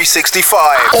 24/7,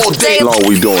 365. All day long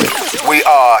we doing it. We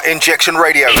are Injection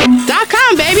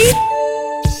Radio.com, baby.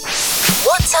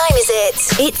 What time is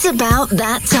it? It's about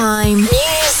that time.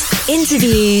 News,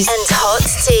 interviews, and hot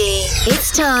tea.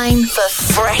 It's time for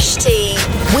Fresh Tea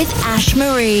with Ash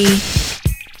Marie.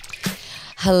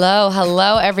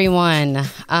 Hello, everyone.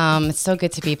 It's so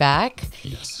good to be back.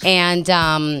 Yes. And,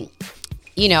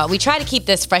 you know, we try to keep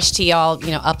this Fresh Tea all,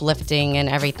 uplifting and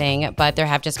everything, but there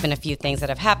have just been a few things that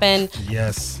have happened.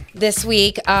 Yes. This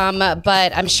week,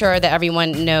 but I'm sure that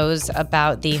everyone knows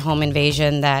about the home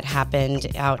invasion that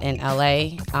happened out in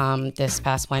LA this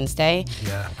past Wednesday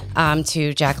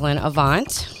to Jacqueline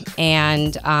Avant.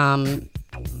 And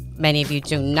many of you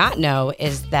do not know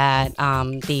is that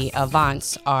the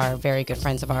Avants are very good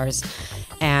friends of ours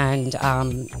and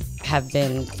have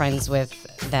been friends with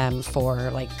them for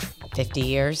like 50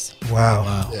 years.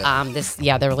 Wow.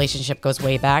 The relationship goes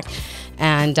way back.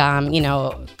 And,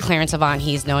 Clarence Avant,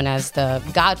 he's known as the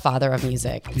godfather of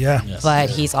music. Yeah. Yes. But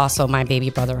he's also my baby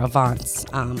brother Avant's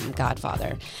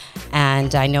godfather.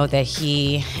 And I know that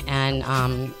he and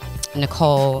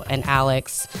Nicole and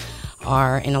Alex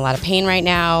are in a lot of pain right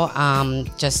now.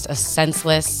 Just a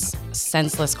senseless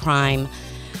crime.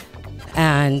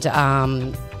 And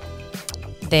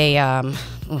they...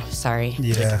 sorry.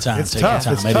 Yeah, Take your time. it's Take tough.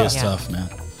 your It's time. It tough. is tough, man.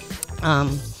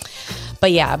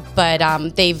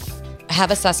 They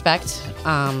have a suspect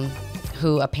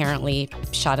who apparently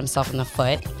shot himself in the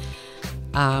foot,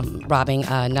 robbing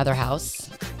another house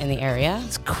in the area.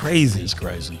 It's crazy. It's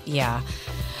crazy. Yeah.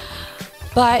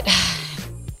 But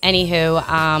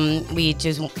anywho, we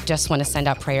just want to send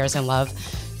out prayers and love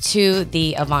to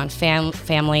the Avant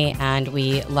family, and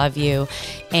we love you.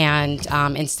 And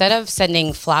instead of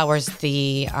sending flowers,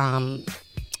 the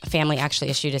family actually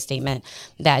issued a statement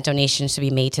that donations should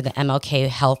be made to the MLK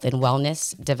Health and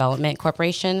Wellness Development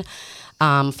Corporation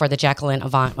for the Jacqueline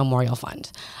Avant Memorial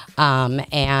Fund.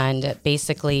 And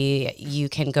basically, you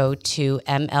can go to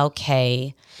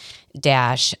mlk-cdc.org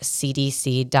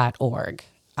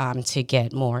to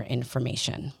get more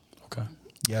information. Okay.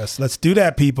 Yes, let's do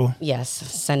that, people. Yes,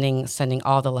 sending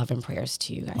all the love and prayers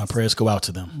to you guys. My prayers go out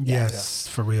to them. Yes,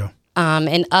 for real.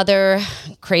 In other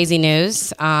crazy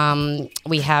news,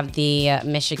 we have the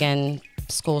Michigan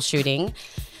school shooting,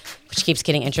 which keeps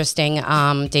getting interesting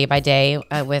day by day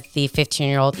with the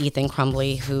 15-year-old Ethan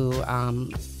Crumbley, who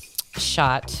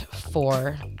shot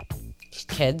 4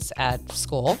 kids at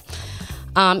school.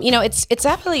 It's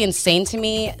absolutely insane to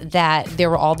me that there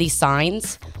were all these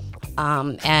signs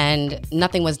and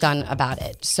nothing was done about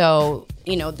it. So,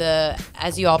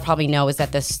 as you all probably know, is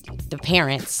that the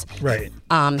parents right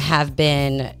have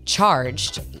been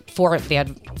charged they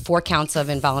had 4 counts of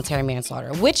involuntary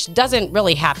manslaughter, which doesn't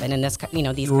really happen in this,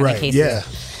 these kind of cases. Yeah.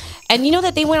 And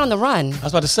that they went on the run. I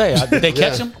was about to say, did they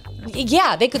catch him?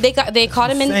 Yeah, they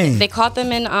caught him Insane. they caught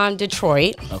them in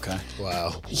Detroit. Okay.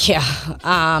 Wow.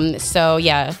 Yeah. So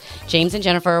yeah, James and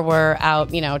Jennifer were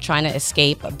out, trying to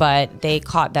escape, but they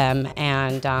caught them,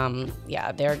 and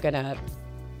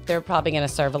they're probably gonna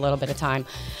serve a little bit of time.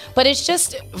 But it's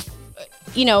just,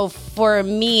 for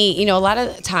me, a lot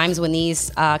of times when these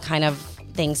kind of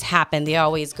things happen, they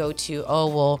always go to, oh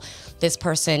well, this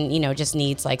person, just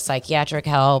needs like psychiatric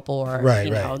help or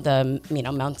the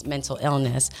mental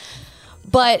illness.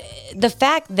 But the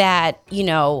fact that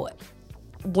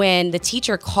when the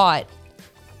teacher caught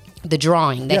the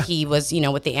drawing that he was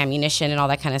with the ammunition and all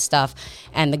that kind of stuff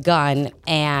and the gun,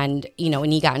 and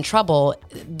when he got in trouble,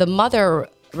 the mother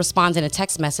responds in a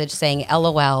text message saying,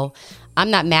 "LOL,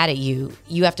 I'm not mad at you.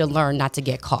 You have to learn not to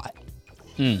get caught."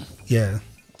 Yeah.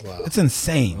 Wow. It's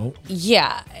insane.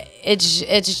 Yeah,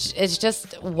 it's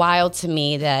just wild to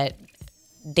me that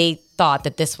they thought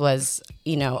that this was,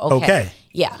 okay.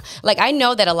 Yeah. Like, I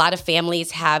know that a lot of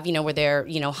families have, where they're,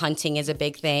 hunting is a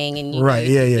big thing and,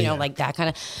 like that kind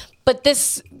of, but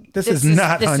this is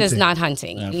not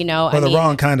hunting, Or the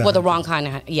wrong kind of Well, the wrong kind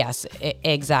of, yes,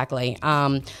 exactly.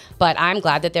 But I'm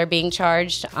glad that they're being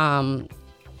charged.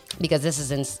 Because this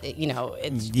is,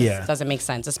 it doesn't make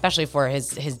sense, especially for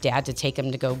his dad to take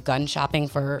him to go gun shopping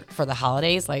for the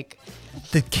holidays. Like,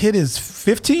 the kid is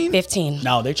 15? 15.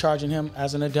 No, they charging him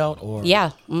as an adult, or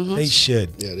yeah, mm-hmm. They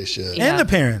should. Yeah, they should. And the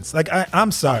parents. Like,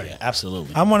 I'm sorry. Oh, yeah,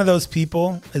 absolutely. I'm one of those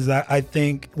people. Is that I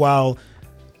think while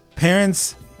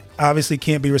parents obviously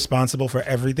can't be responsible for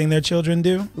everything their children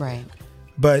do, right?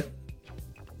 But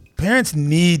parents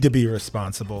need to be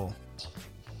responsible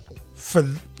for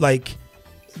like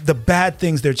the bad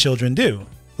things their children do.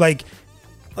 Like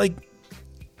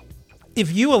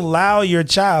if you allow your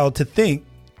child to think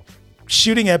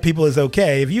shooting at people is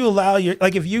okay, if you allow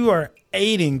if you are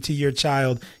aiding to your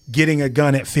child getting a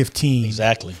gun at 15,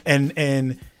 exactly,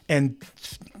 and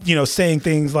saying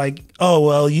things like, oh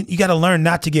well, you got to learn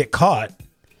not to get caught.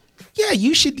 Yeah,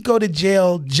 you should go to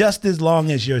jail just as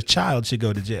long as your child should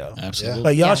go to jail. Absolutely.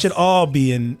 Like, y'all should all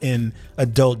be in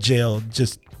adult jail,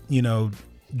 just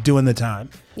doing the time.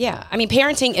 Yeah, I mean,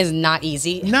 parenting is not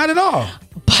easy. Not at all.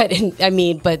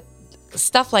 But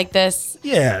stuff like this.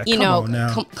 Yeah,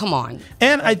 come on.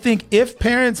 And I think if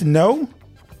parents know,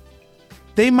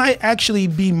 they might actually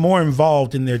be more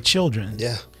involved in their children.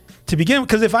 Yeah. To begin with,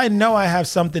 because if I know I have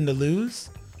something to lose,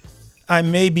 I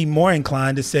may be more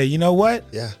inclined to say, you know what?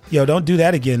 Yeah. Yo, don't do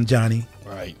that again, Johnny.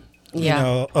 Right.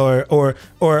 Yeah. Or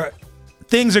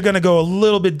things are going to go a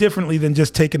little bit differently than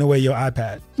just taking away your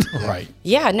iPad. Right.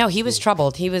 Yeah, no, he was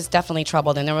troubled. He was definitely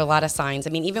troubled, and there were a lot of signs.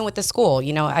 I mean, even with the school,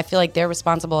 I feel like they're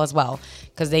responsible as well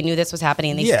because they knew this was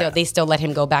happening, and they still let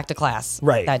him go back to class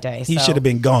that day. He should have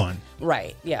been gone.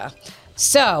 Right, yeah.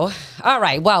 So, all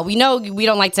right. Well, we know we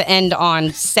don't like to end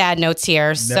on sad notes here.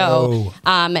 No. So,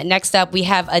 next up, we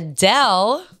have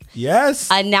Adele. Yes.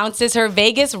 Announces her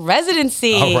Vegas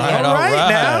residency. All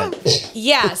right now.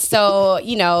 Yeah. So,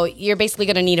 you're basically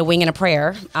going to need a wing and a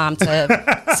prayer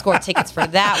to score tickets for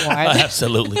that one.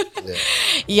 Absolutely.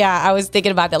 Yeah. I was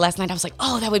thinking about that last night. I was like,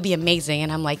 oh, that would be amazing. And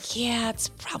I'm like, yeah, it's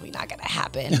probably not going to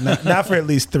happen. Not for at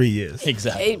least 3 years.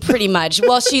 Exactly. Pretty much.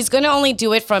 Well, she's going to only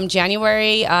do it from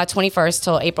January 21st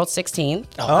till April 16th.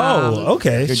 Oh,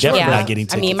 okay. You're definitely not getting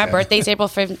tickets. I mean, my birthday's April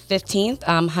 15th.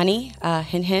 Honey,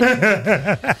 hint,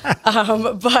 hint.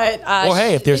 Well,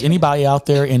 hey, if there's anybody out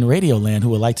there in Radio Land who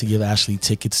would like to give Ashley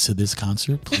tickets to this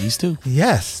concert, please do.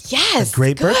 Yes. Yes. A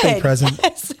great good. birthday present.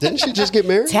 Yes. Didn't she just get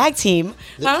married? Tag team.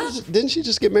 Didn't she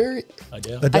just get married?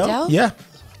 Adele? Yeah.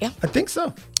 I think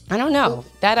so. I don't know.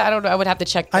 That I don't know. I would have to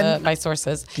check my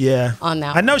sources. Yeah. On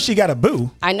that. I know she got a boo.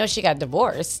 I know she got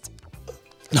divorced.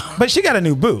 But she got a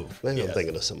new boo. Maybe I'm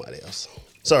thinking of somebody else.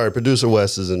 Sorry, producer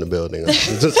West is in the building. I'm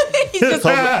just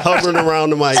hovering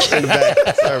around the mic in the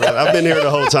back. Sorry about that. I've been here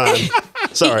the whole time.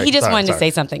 Sorry. He just wanted to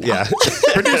say something. Yeah.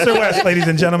 Producer West, ladies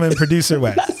and gentlemen, producer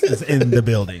West is in the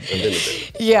building.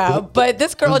 Yeah, but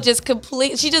this girl just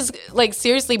she just like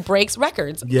seriously breaks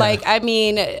records. Yeah. Like, I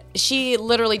mean, she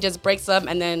literally just breaks them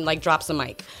and then like drops a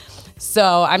mic.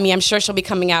 So, I mean, I'm sure she'll be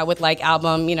coming out with like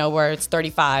album, where it's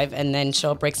 35 and then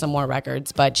she'll break some more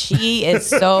records. But she is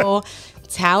so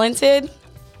talented.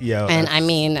 Yeah. And I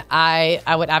mean, I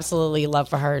would absolutely love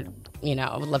for her,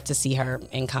 I would love to see her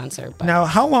in concert. But. Now,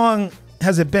 how long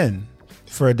has it been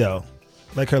for Adele?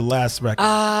 Like her last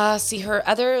record? See, her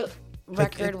other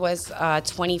record was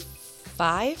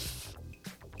 25.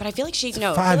 But I feel like I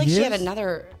feel like she had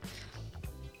another.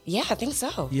 Yeah, I think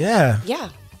so. Yeah. Yeah.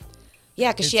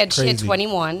 Yeah, because she had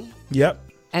 21. Yep.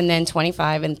 And then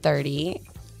 25 and 30.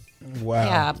 Wow.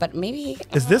 Yeah, but maybe.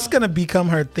 Is this going to become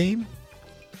her theme?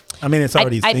 I mean, it's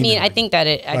already. I mean, I think that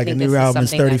it. I like think a new this album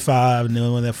is is something 35, a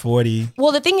new one at 40.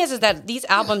 Well, the thing is that these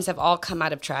albums have all come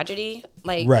out of tragedy,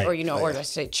 like, Right. or or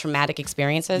just say traumatic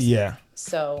experiences. Yeah.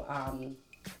 So,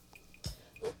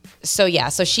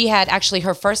 so she had actually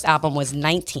her first album was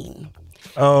 19.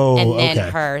 Oh, and then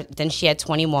okay. then she had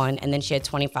 21, and then she had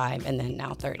 25, and then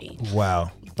now 30.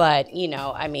 Wow. But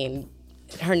I mean,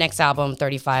 her next album,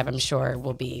 35, I'm sure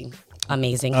will be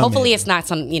amazing. Hopefully, it's not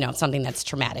something that's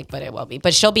traumatic, but it will be.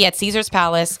 But she'll be at Caesar's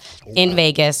Palace in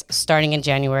Vegas starting in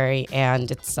January, and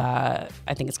it's I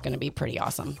think it's going to be pretty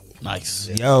awesome. Nice.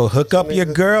 Yo, hook up your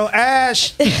girl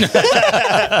Ash.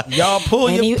 Y'all pull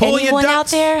your anyone ducks. out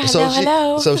there?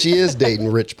 Hello. So she is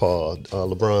dating Rich Paul,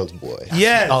 LeBron's boy.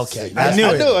 Yes. Okay. I knew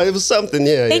it. It was something.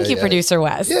 Yeah. Thank you, producer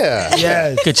Wes. Yeah.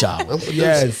 Yes. Good job.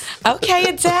 Yes. Okay,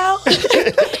 Adele. Get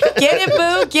it,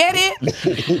 boo. Get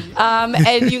it.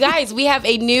 And you guys, we have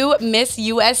a new Miss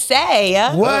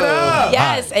USA. What up?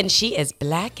 Yes, and she is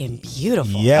black and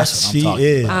beautiful. Yes, she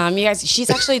is. You guys,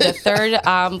 she's actually the third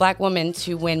black woman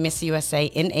to win Miss USA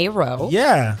in a row.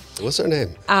 Yeah. What's her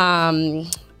name?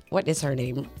 What is her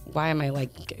name? Why am I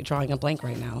like drawing a blank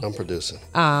right now? I'm producing.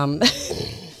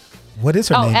 What is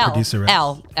her name, producer?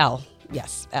 L.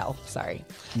 Yes, L. Sorry.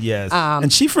 Yes.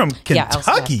 And she from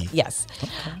Kentucky. Yeah, yes.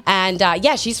 And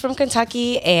she's from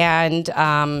Kentucky, and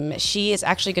she is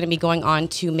actually going to be going on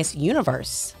to Miss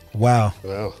Universe. Wow.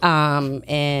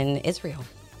 In Israel.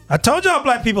 I told y'all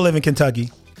black people live in Kentucky.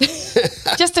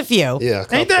 Just a few. Yeah.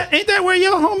 Ain't that where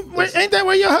your ain't that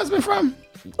where your husband from?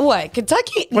 What,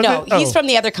 Kentucky? No, he's from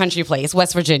the other country place,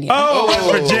 West Virginia. Oh,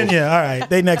 West Virginia. All right.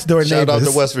 They next door neighbors. Shout out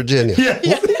to West Virginia.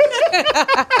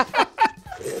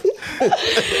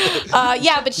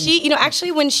 But she,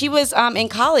 actually when she was in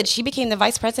college, she became the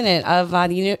vice president of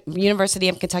the University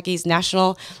of Kentucky's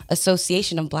National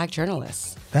Association of Black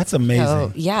Journalists. That's amazing.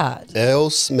 So, yeah. L.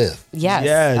 Smith.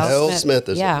 Yes. L. Smith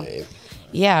is her name.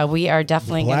 Yeah, we are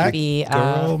definitely going to be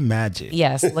girl magic.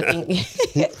 Yes, looking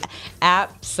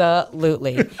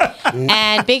absolutely.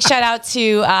 And big shout out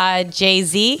to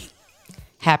Jay-Z.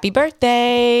 Happy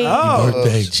birthday! Happy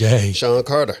birthday, Jay. Sean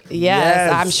Carter.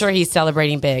 Yes, I'm sure he's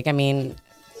celebrating big. I mean,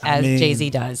 as Jay-Z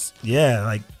does. Yeah,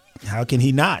 like how can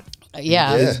he not?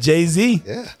 Yeah. It's Jay-Z.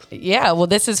 Yeah. Well,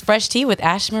 this is Fresh Tea with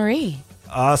Ash Marie.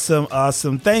 Awesome.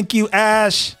 Thank you,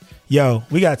 Ash. Yo,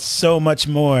 we got so much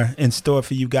more in store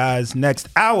for you guys next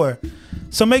hour.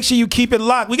 So make sure you keep it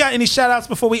locked. We got any shout outs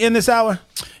before we end this hour?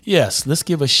 Yes, let's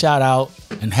give a shout out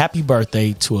and happy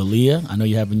birthday to Aaliyah. I know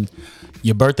you're having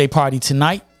your birthday party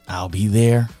tonight. I'll be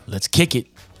there. Let's kick it.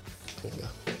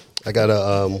 I got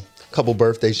a couple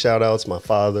birthday shout outs. My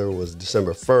father was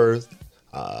December 1st.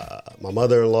 My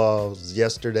mother-in-law was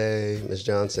yesterday. Miss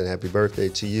Johnson, happy birthday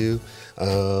to you.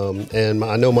 And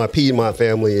I know my Piedmont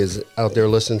family is out there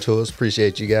listening to us.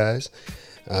 Appreciate you guys.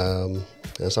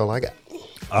 That's all I got.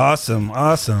 Awesome.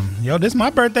 Yo, this is my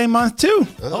birthday month too.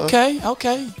 Okay.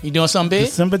 You doing something big?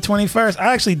 December 21st.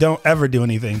 I actually don't ever do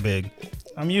anything big.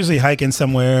 I'm usually hiking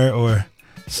somewhere or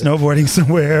snowboarding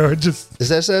somewhere or just is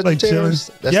that Sagittarius?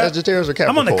 Like That's Sagittarius or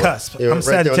Capricorn? I'm on the cusp. You're I'm right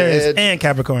there Sagittarius and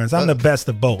Capricorns. I'm the best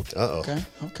of both. Okay.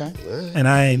 And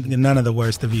I ain't none of the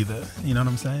worst of either. You know what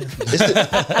I'm saying?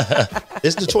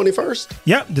 It's the 21st?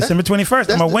 Yep, December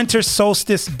 21st. I'm a winter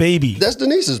solstice baby. That's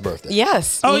Denise's birthday.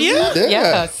 Yes. Oh, yeah?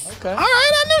 Yes. Okay. All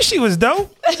right, I knew she was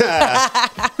dope.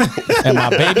 And my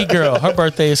baby girl, her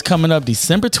birthday is coming up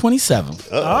December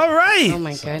 27th. All right. Oh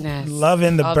my goodness.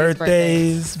 Loving the All these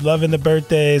birthdays. Loving the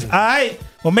birthdays. All right.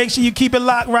 Well, make sure you keep it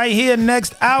locked right here.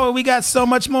 Next hour, we got so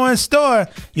much more in store.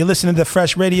 You're listening to the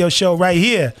Fresh Radio Show right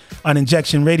here on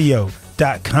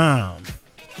injectionradio.com.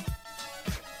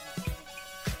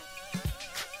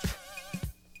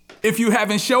 If you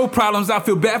having show problems, I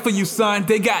feel bad for you, son.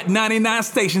 They got 99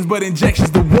 stations, but Injection's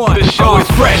the one. The show is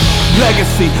fresh.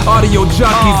 Legacy, audio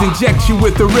junkies inject you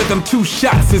with the rhythm. 2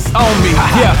 shots, it's on me.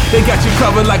 Yeah, they got you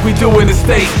covered like we do in the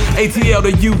States. ATL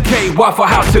to UK, Waffle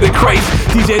House to the crates.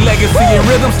 DJ Legacy and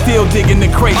Rhythm still digging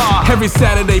the crates. Every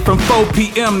Saturday from 4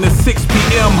 p.m. to 6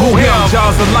 p.m. Who him?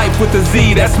 Jaws of Life with the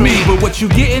Z, that's me. But what you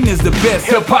getting is the best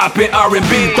hip-hop and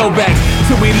R&B throwbacks.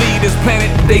 Till we leave this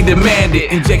planet, they demand it.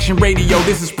 Injection Radio,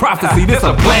 this is prophecy, this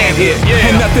a plan here.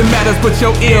 And nothing matters but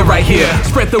your ear right here.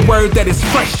 Spread the word that is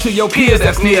fresh to your peers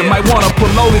that's near. Might wanna pull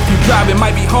over if you drive, it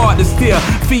might be hard to steer.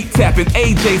 Feet tapping,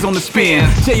 AJ's on the spin,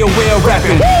 JOL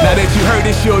rapping. Now that you heard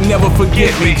this, you'll never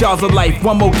forget me. Jaws of Life,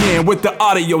 one more again with the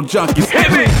audio junkies.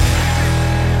 Hit me!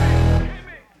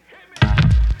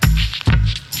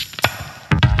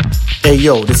 Hey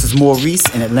yo, this is Maurice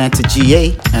in Atlanta,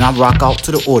 GA, and I rock out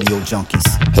to the Audio Junkies.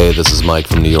 Hey, this is Mike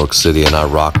from New York City, and I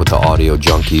rock with the Audio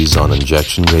Junkies on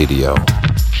Injection Radio.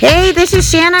 Hey, this is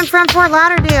Shannon from Fort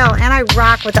Lauderdale, and I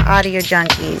rock with the Audio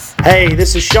Junkies. Hey,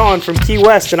 this is Sean from Key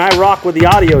West, and I rock with the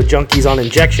Audio Junkies on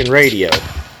Injection Radio.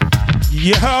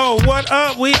 Yo, what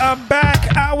up? We are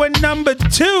back. Hour number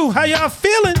 2. How y'all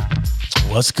feeling?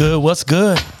 What's good? What's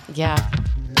good? Yeah.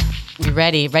 We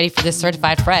ready for this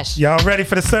Certified Fresh. Y'all ready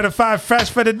for the Certified Fresh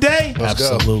for the day?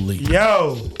 Absolutely.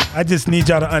 Yo, I just need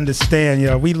y'all to understand,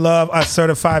 yo. We love our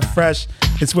Certified Fresh.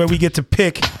 It's where we get to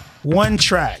pick one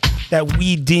track that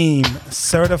we deem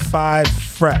certified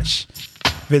fresh.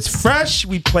 If it's fresh,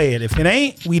 we play it. If it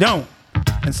ain't, we don't.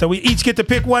 And so we each get to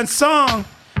pick one song.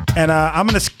 And I'm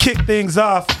going to kick things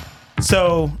off.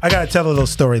 So I got to tell a little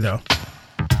story, though.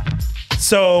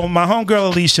 So my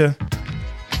homegirl, Alicia,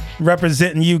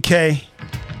 representing UK,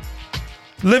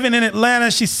 living in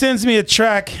Atlanta, she sends me a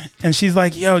track and she's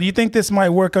like, yo, do you think this might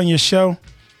work on your show?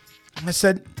 I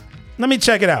said, let me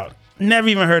check it out. Never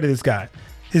even heard of this guy.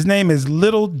 His name is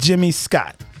Little Jimmy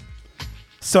Scott.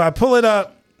 So I pull it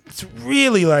up. It's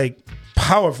really like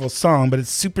powerful song, but it's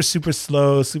super, super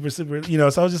slow, super, so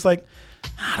I was just like,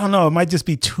 I don't know, it might just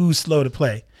be too slow to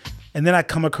play. And then I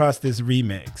come across this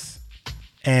remix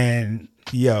and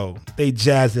yo, they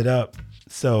jazz it up.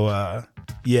 So,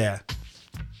 yeah.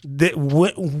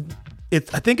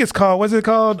 I think it's called, what's it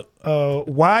called?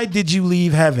 Why Did You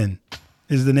Leave Heaven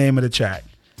is the name of the track.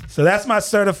 So that's my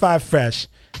Certified Fresh.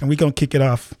 And we're going to kick it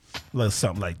off a little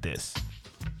something like this.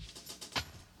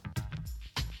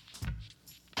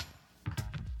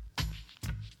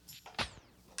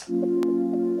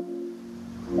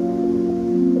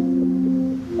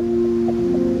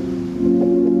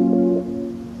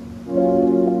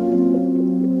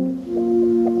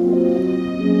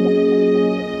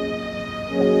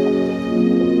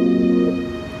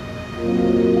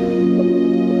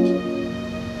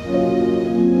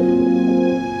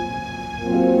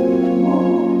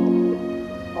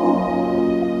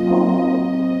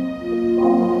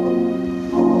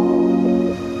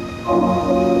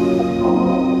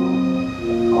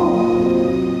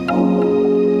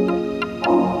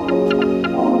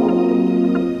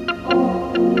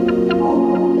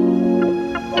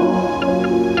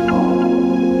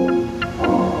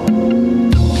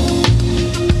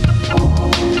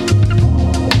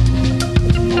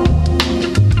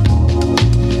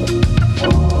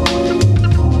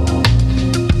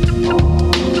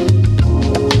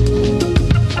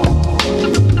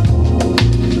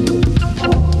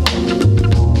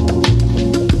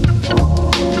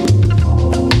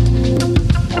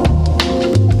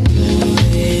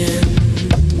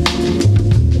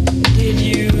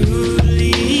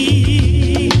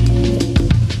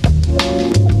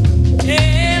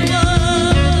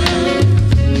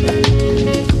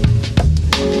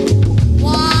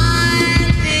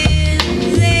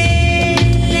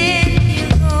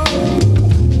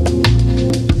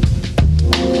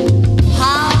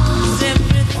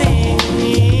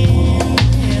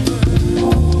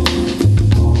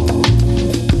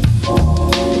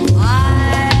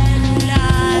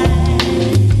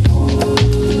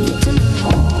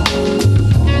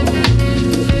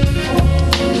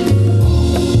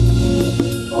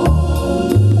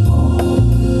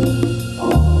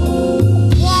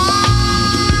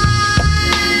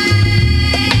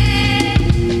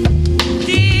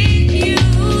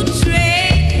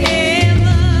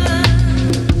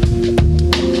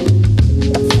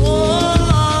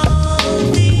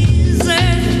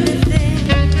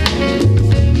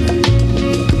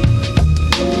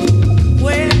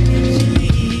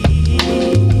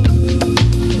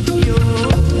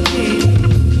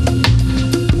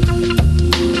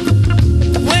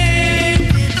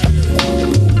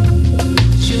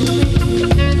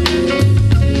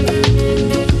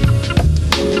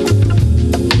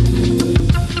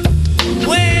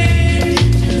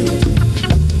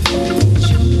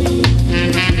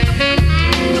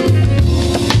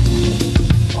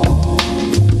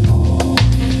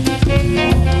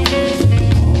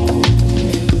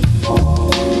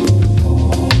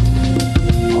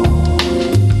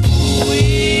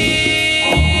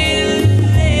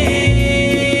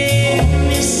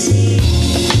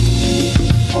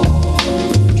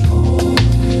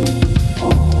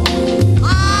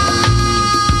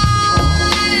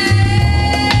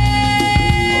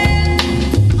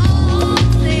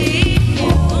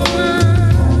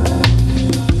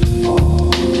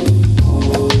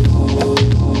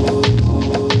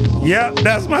 Yep,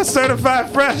 that's my certified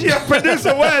fresh. Yeah,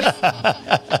 producer Wes.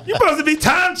 You're supposed to be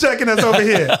time checking us over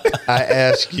here. I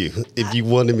asked you if you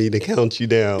wanted me to count you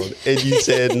down, and you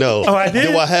said no. Oh, I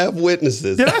did? Do I have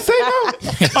witnesses? Did I say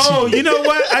no? Oh, you know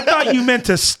what? I thought you meant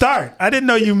to start. I didn't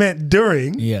know you meant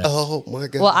during. Yeah. Oh, my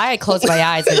God. Well, I had closed my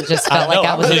eyes and just felt like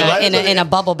I was in a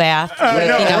bubble bath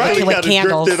with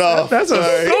candles. That's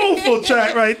a soulful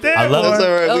track right there. I love it. That's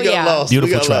all right. We got lost.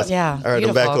 Beautiful We got track. lost. Yeah, all right,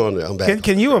 beautiful. I'm back on it. I'm back.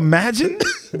 Can you imagine?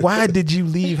 Why did you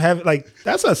leave?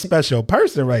 That's a special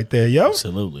person right there, yo.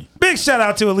 Absolutely. Big shout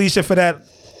out to Alicia for that.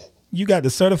 You got the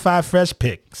certified fresh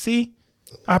pick. See,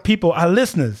 our people, our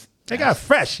listeners, they got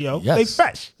fresh, yo. Yes. They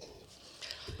fresh.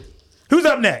 Who's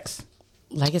up next?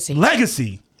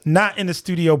 Legacy. Not in the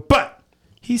studio, but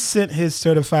he sent his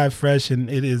certified fresh, and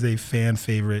it is a fan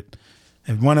favorite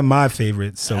and one of my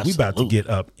favorites. So we about to get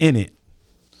up in it.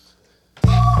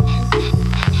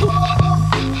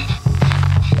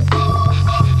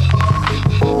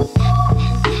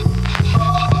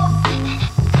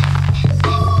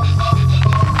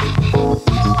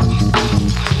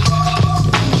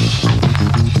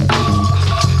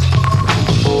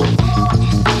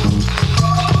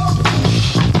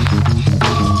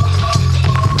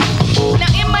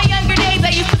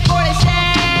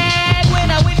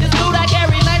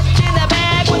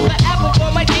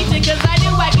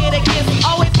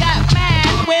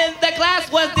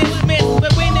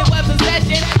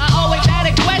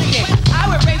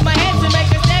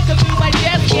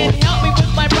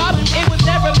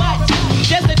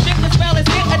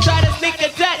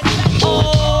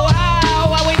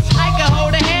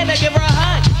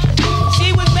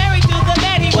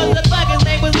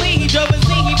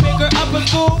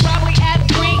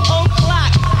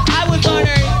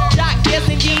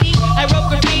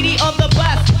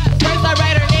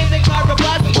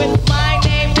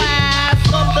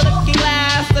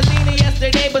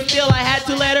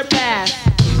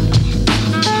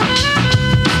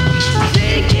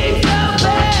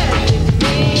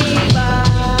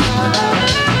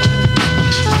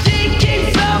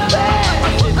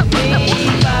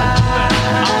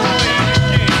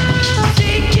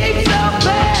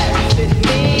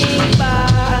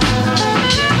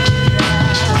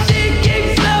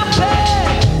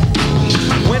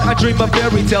 dream of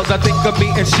fairy tales, I think of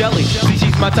me and Shelly. See,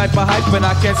 she's my type of hype, and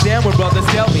I can't stand when brothers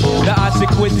tell me that I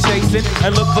should quit chasing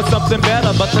and look for something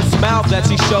better. But the smile that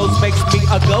she shows makes me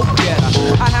a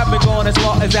go-getter. I haven't gone as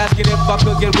far as asking if I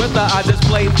could get with her. I just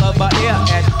play love by ear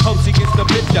and hope she gets the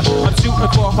picture. I'm shooting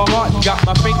for her heart, got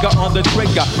my finger on the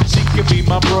trigger. She can be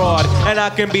my broad, and I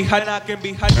can be her.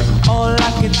 All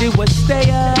I can do is stay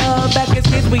up. Back as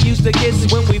kids, we used to kiss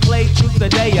when we played truth or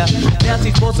dare. Now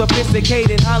she's more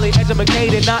sophisticated, highly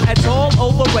educated, not at all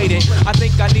overrated. I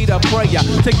think I need a prayer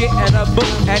to get in a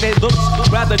book, and it looks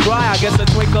rather dry. I guess a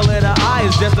twinkle in her eye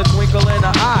is just a twinkle in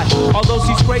her eye. Although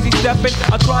she's crazy stepping,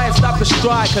 I'll try and stop the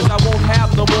stride, cause I won't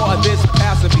have no more of this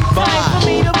passing me by.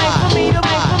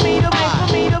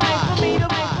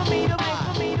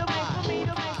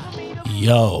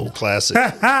 Yo. Classic.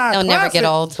 They'll never get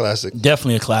old. Classic.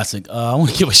 Definitely a classic. I want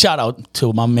to give a shout out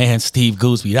to my man Steve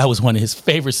Gooseby. That was one of his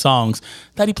favorite songs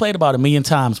that he played about 1,000,000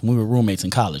 times when we were roommates in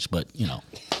college. But, you know,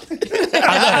 I love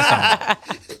that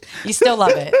song. You still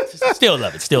love it. Still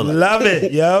love it. Still love it. Love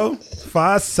it, yo.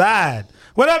 Far Side.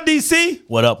 What up, DC?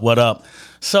 What up? What up?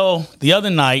 So the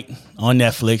other night on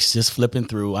Netflix, just flipping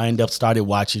through, I ended up started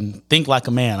watching Think Like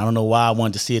a Man. I don't know why I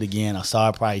wanted to see it again. I saw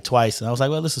it probably twice, and I was like,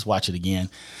 well, let's just watch it again.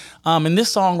 And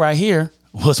this song right here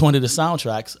was one of the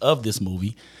soundtracks of this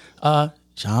movie.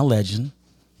 John Legend,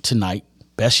 Tonight,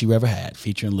 Best You Ever Had,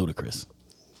 featuring Ludacris.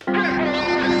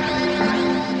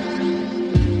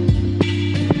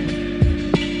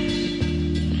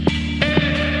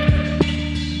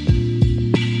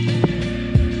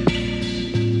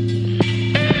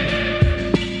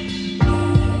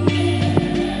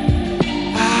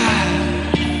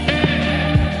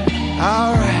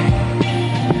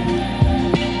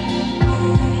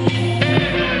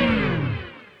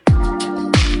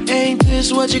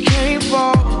 This what you came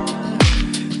for?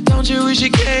 Don't you wish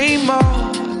you came more?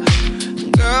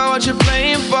 Girl, what you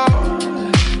playing for?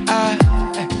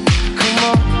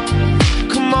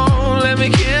 Come on, let me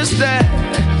kiss that.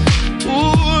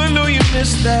 Ooh, I know you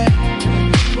missed that.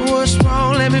 What's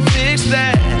wrong? Let me fix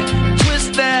that.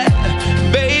 Twist that,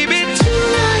 baby.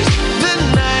 Tonight's the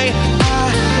night I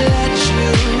let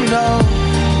you know.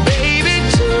 Baby,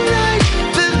 tonight's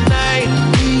the night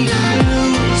we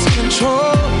lose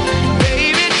control.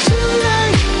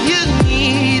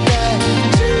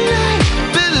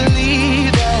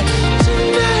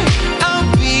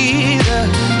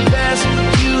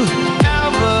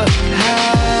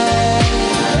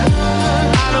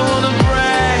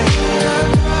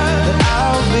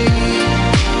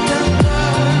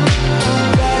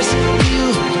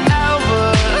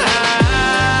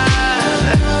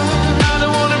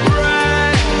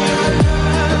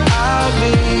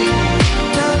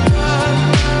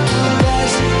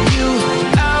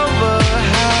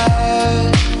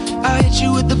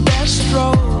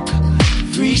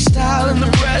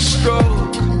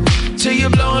 you're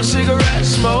blowing cigarette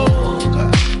smoke,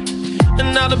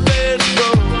 and now the bed's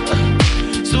broke.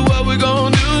 So what we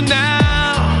gonna do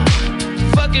now?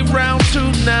 Fuck it, round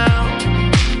 2 now.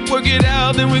 Work it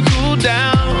out, then we cool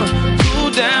down,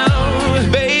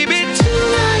 baby.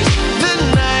 Tonight's the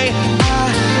night I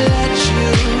let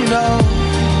you know,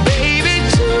 baby.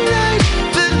 Tonight's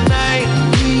the night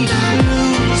we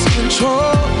lose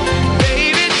control,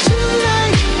 baby.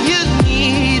 Tonight you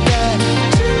need that,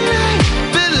 tonight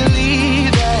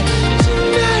believe that,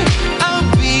 tonight I'll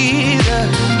be the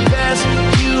best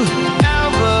you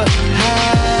ever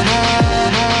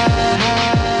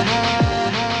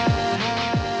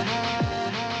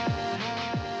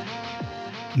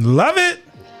Love it.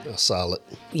 Solid.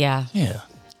 Yeah. Yeah.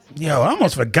 Yo, I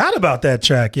almost forgot about that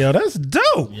track. Yo, that's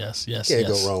dope. Yes. Can't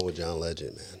go wrong with John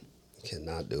Legend, man.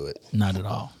 Cannot do it. Not at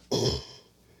all.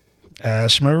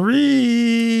 Ash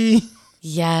Marie.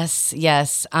 Yes.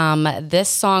 This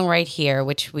song right here,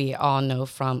 which we all know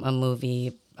from a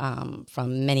movie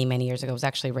from many, many years ago, was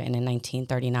actually written in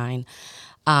 1939.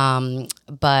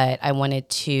 But I wanted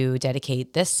to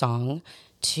dedicate this song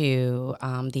to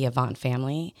the Avant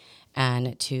family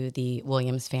and to the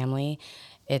Williams family.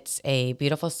 It's a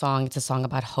beautiful song. It's a song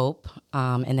about hope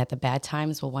and that the bad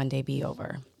times will one day be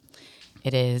over.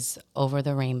 It is Over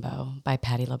the Rainbow by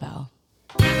Patti LaBelle.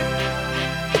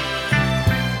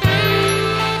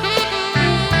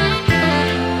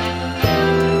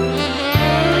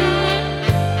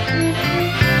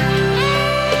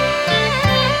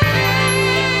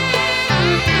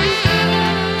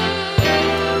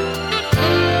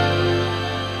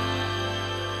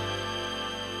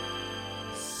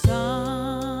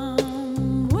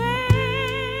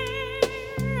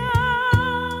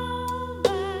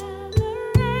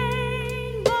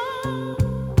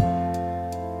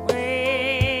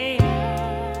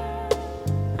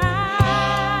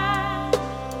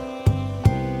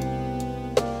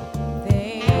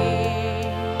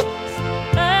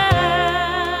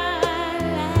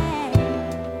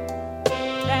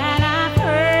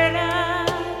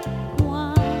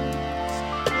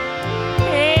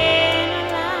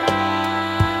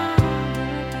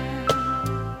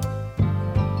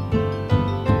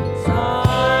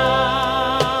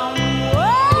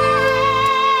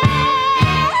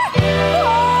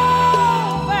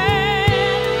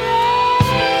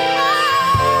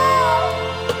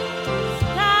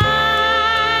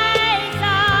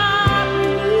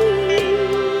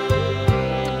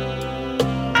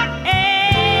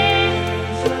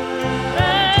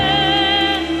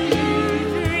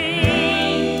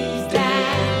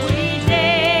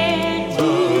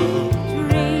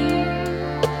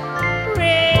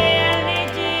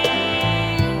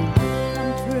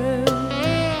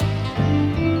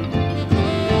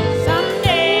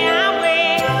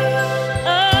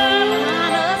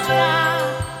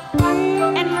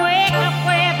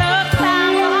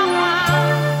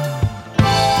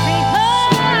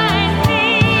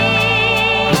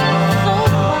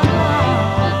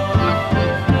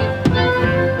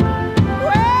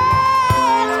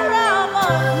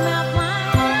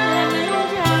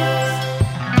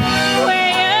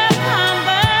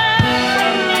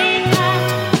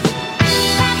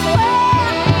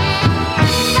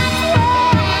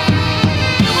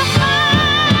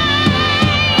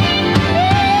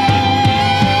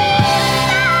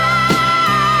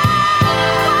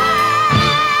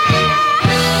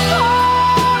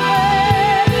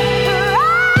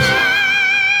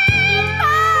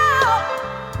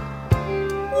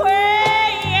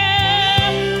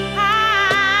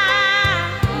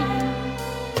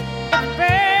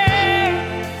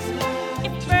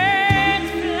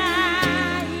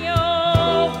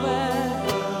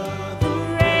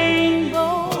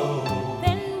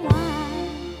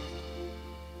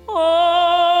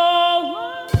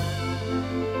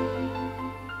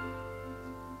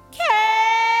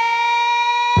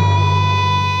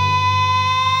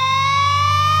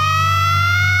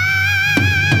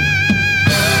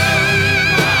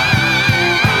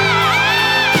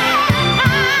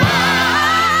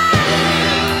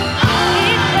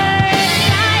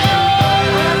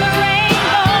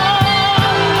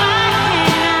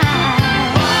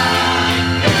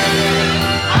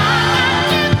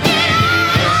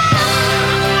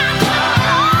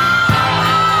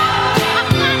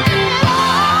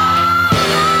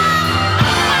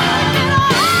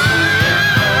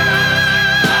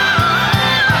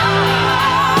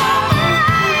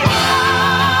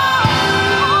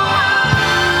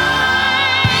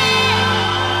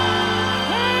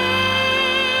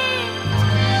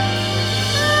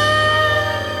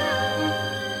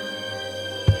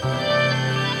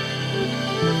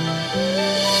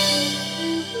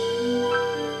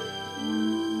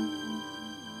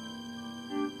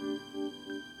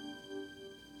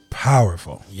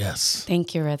 Powerful. Yes.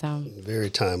 Thank you, Rhythm. Very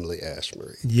timely, Ash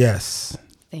Marie. Yes.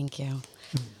 Thank you.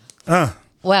 Uh.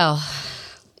 Well,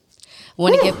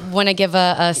 want to give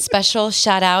a special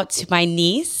shout out to my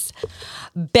niece,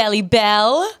 Belly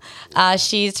Bell.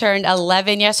 She turned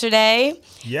 11 yesterday.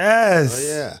 Yes. Oh,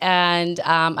 yeah. And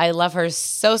I love her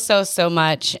so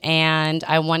much. And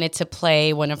I wanted to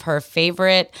play one of her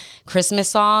favorite Christmas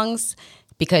songs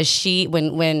because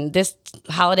when this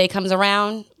holiday comes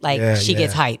around, she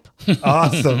gets hype.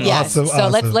 Awesome. Yes. Awesome. So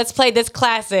let's play this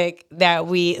classic that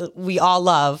we all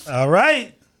love. All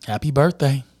right. Happy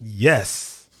birthday.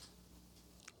 Yes.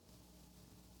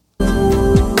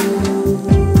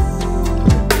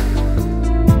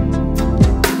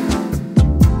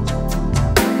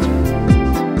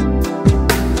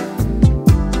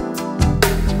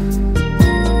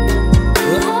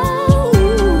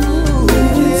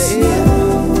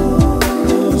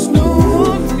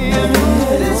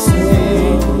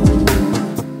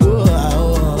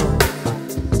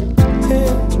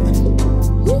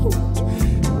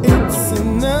 It's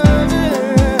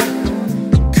another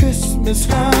Christmas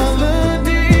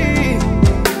holiday.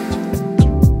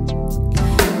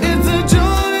 It's a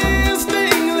joyous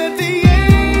thing, let the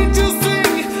angels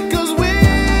sing, 'cause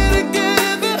we're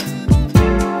together.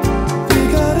 We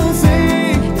gotta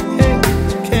think, hey,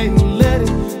 can't let it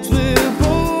slip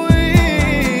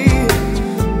away.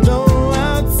 Though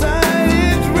outside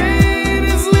it's rain,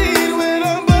 it's sleet, when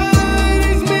our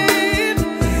bodies meet,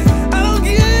 I don't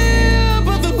care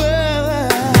about the weather.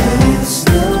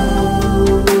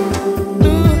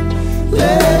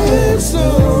 Let it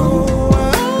snow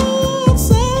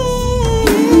outside.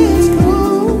 It's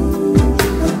cold,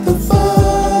 but the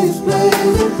fire's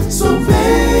blazing. So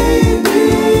baby,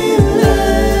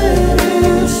 let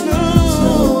it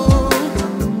snow.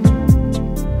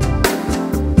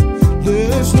 Let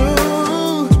it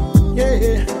snow,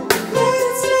 yeah.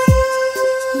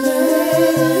 Let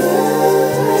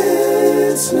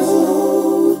it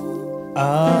snow.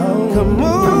 Come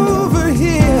over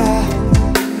here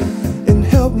and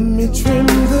help me trim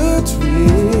the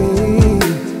tree.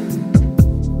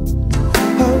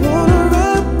 I wanna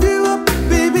wrap you up,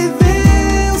 baby,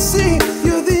 they'll see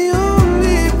you're the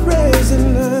only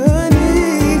present I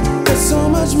need. There's so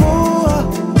much more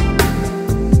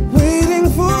waiting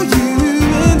for you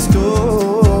in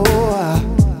store.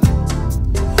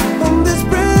 On this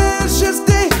precious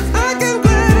day, I can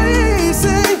gladly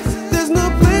say there's no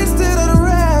place that I'd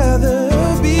rather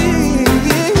be.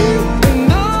 And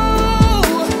no,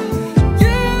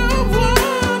 you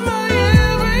want my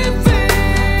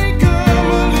everything. Come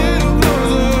a little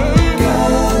closer.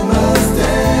 God must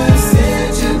have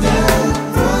sent you down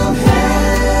from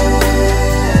heaven.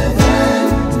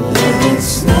 Let it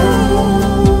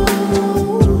snow.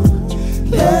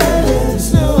 Let it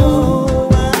snow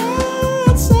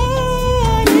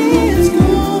outside. It's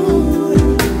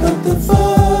cold, but the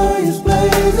fire's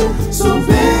blazing. So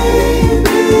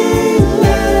baby,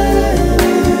 let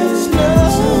it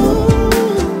snow.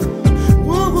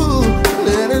 Woo,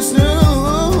 let it snow.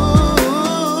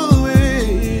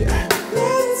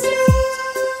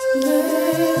 Let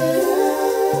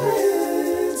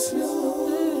it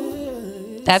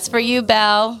snow. That's for you,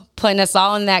 Belle, putting us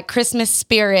all in that Christmas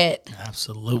spirit.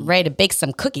 Absolutely. Ready to bake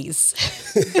some cookies.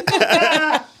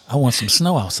 I want some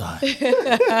snow outside.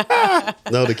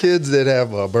 No, the kids that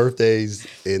have birthdays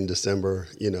in December,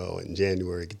 in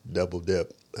January, double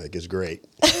dip. Like, it's great.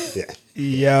 Yeah.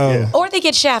 Yo. Or they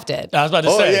get shafted. I was about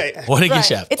to say. Yeah. Or they get Right.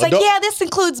 shafted. It's like, yeah, this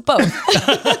includes both.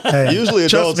 Hey, Usually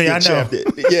trust adults me, I get know. shafted.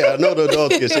 Yeah, I know the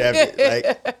adults get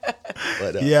shafted.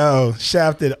 But Yo,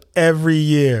 shafted every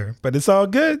year, but it's all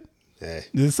good. hey.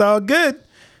 It's all good.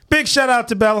 Big shout out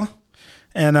to Bella.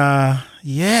 And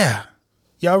yeah.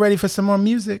 Y'all ready for some more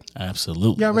music?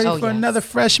 Absolutely. Y'all ready Oh, for yes. another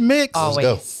fresh mix?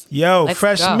 Always. Yo, Let's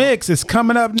fresh go. mix is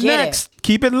coming up Get next.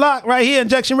 Keep it locked right here,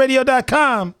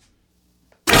 injectionradio.com.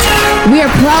 We are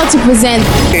proud to present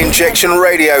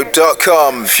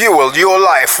InjectionRadio.com. Fuel your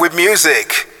life with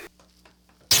music.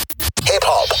 Hip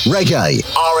hop, reggae,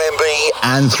 R&B,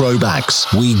 and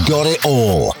throwbacks. We got it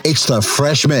all. It's the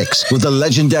Fresh Mix with the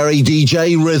legendary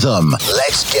DJ Rhythm.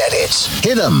 Let's get it.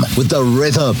 Hit 'em with the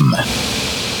rhythm.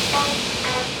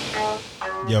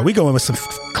 Yo, we going with some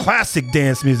classic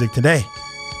dance music today.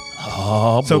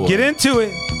 Oh, So boy. get into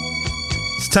it.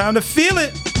 It's time to feel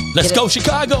it. Let's go,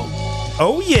 Chicago.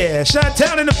 Oh yeah,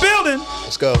 Chi-Town in the building.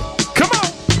 Let's go. Come on.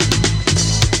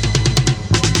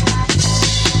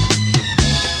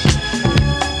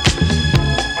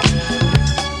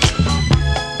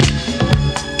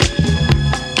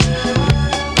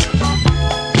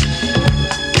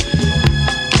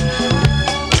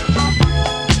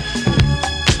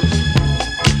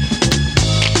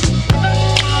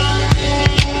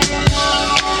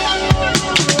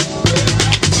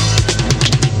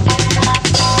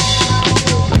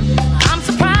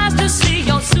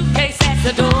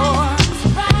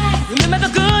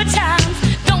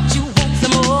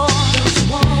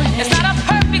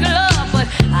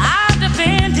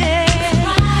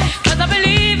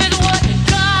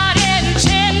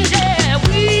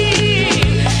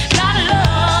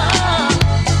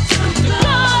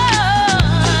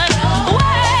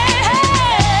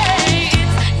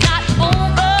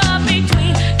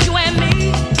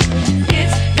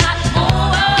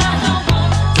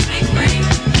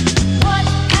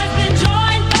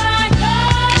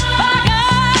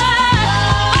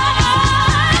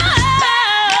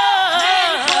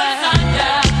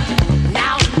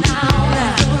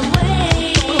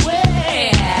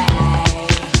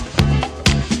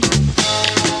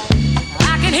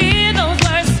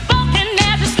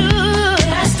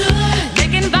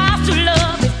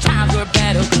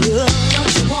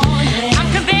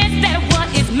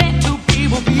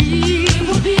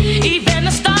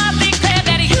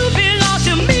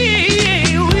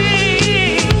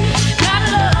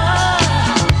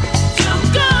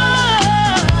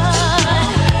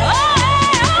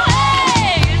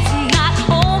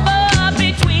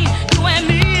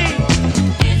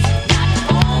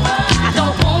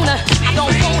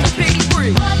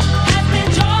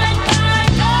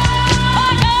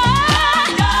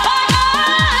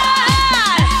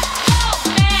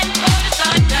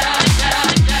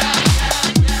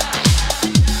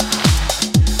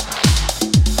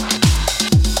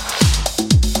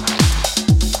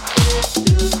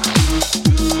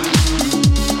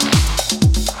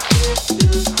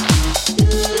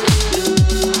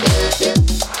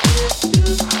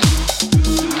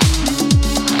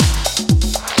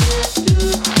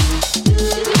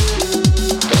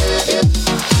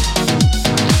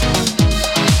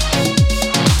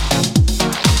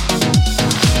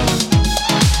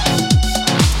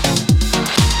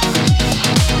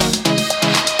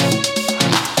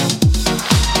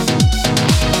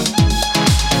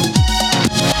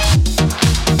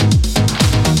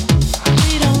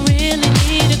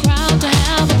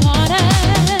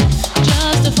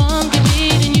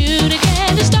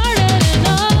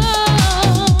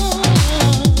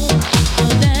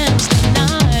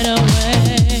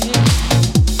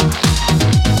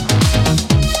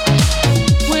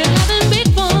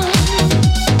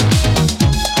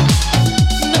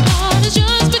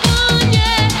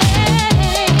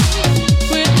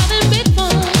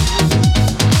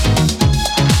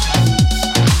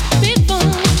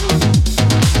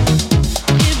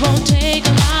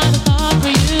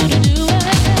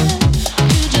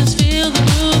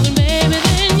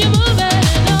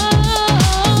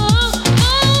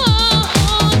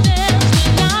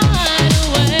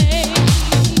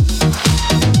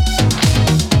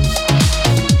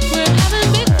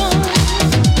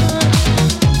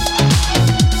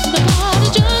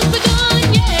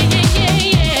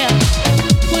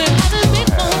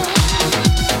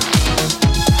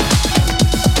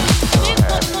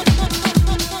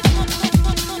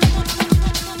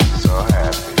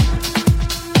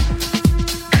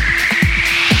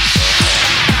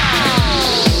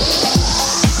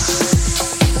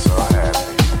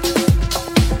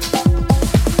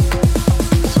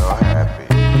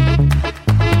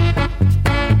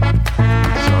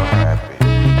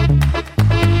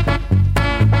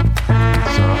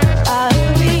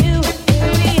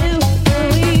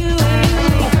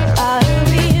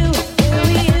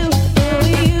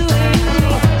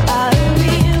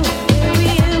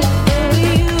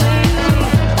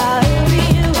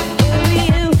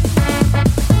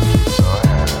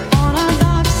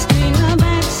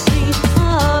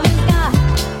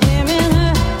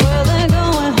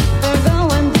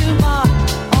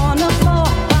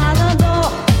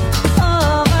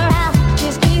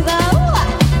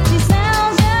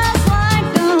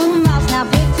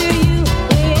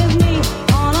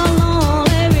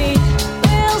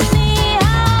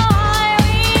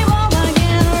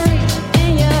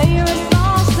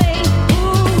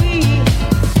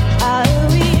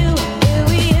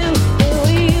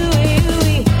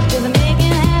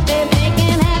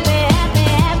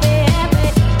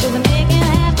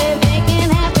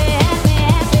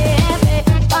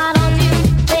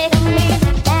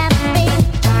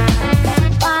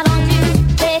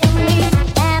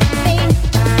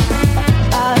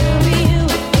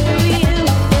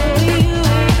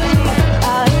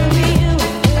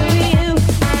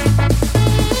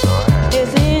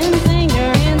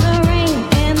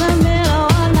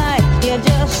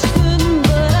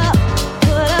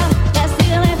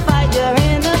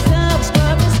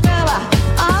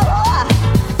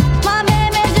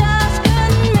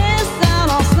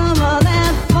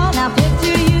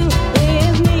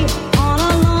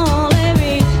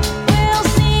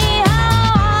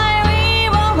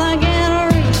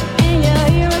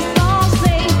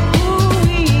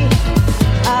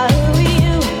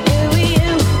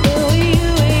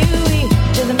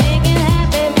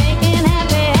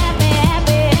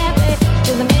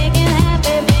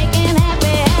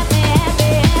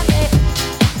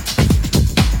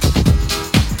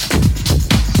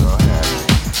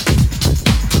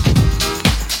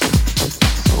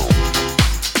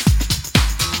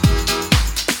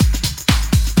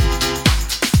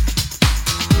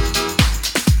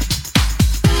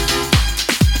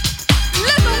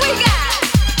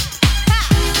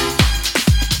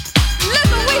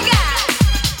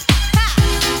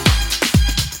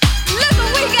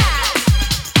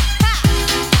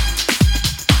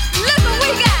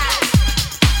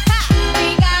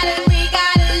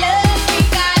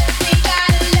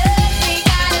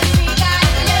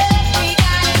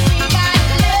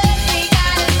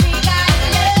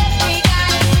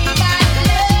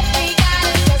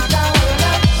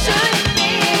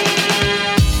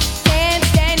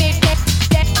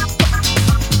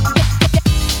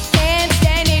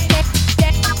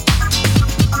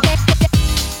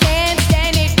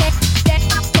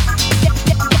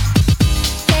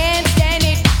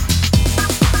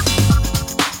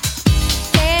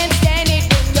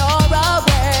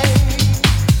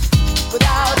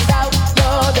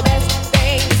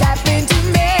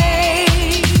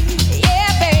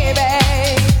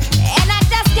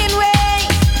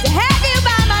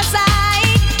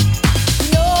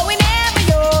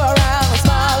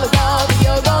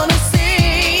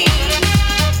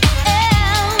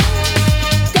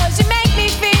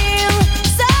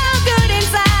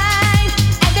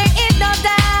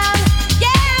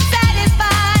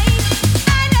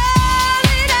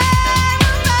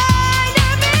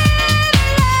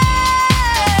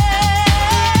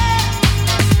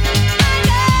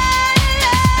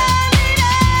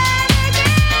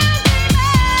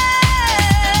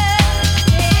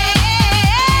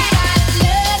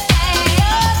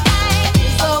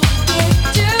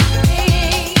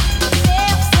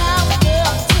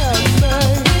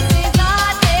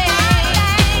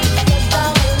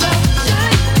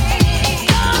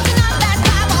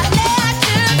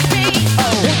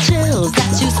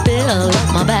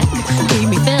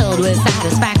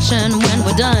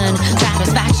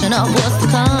 dreaming of what's to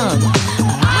come.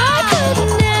 I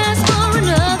couldn't ask for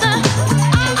another.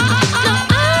 No,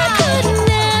 I couldn't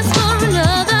ask for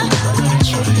another.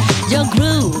 Your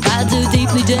groove, I do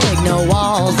deeply dig. No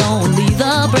walls, only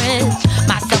the bridge.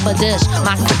 My supper dish,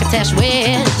 my crocketesh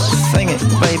wish. Sing it,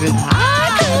 baby. I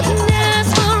couldn't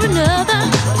ask for another.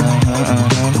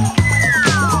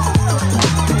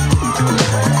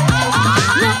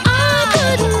 No, I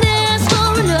couldn't ask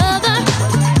for another.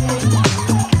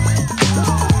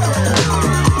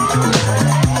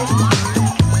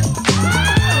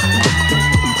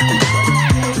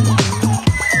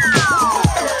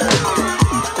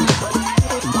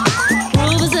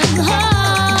 Groove is in the heart.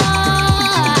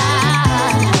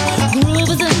 Groove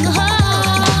is in the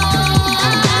heart.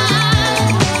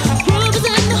 Groove is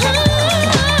in the heart.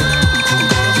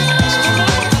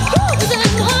 Groove is in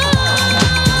the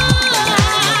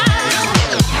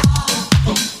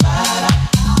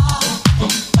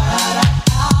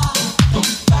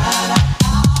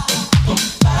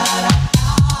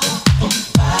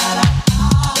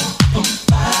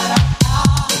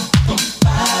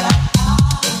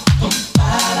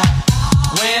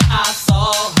When I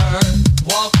saw her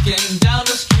walking down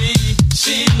the street,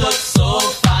 she looked so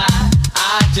fine,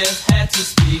 I just had to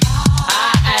speak.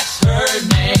 I asked her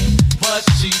name, but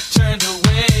she turned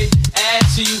away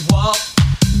as she walked.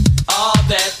 All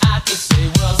that I could say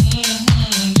was, yeah,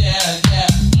 yeah,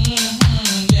 yeah,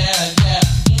 yeah,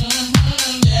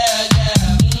 yeah,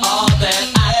 yeah. All that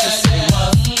I could say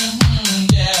was,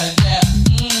 yeah, yeah,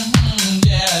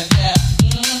 yeah, yeah,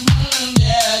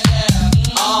 yeah,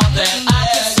 yeah. All that I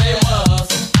could say was,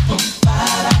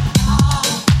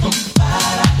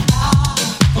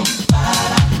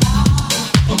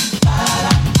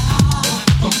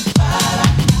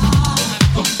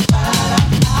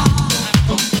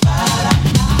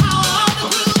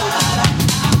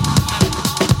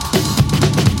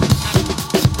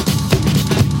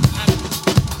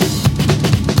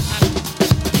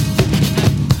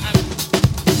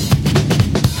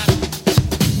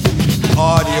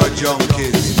 Audio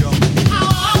Junkies.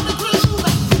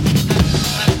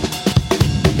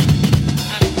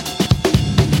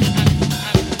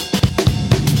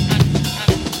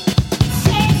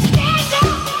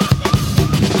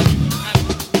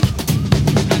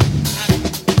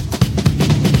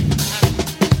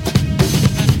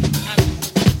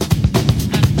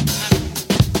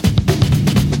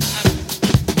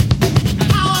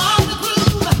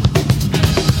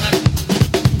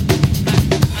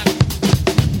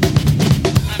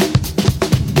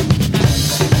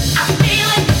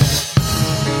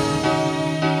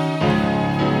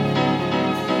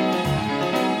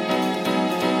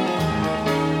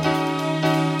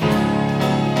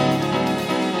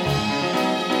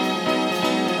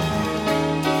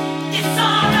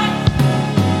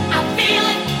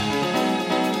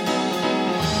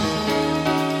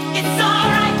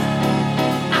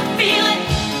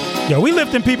 Yo, we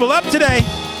lifting people up today.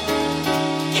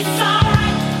 It's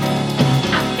alright.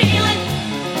 I feel it.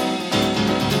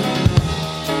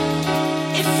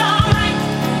 It's alright.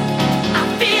 I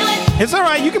feel it. It's all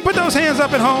right. You can put those hands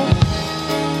up at home.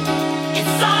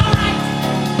 It's alright.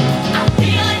 I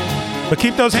feel it. But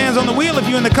keep those hands on the wheel if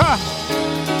you're in the car.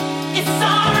 It's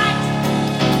alright.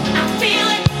 I feel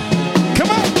it. Come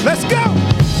on, let's go.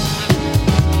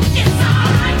 It's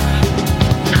alright.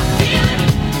 I feel it.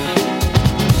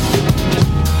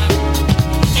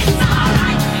 It's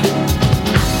alright.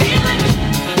 I feel it.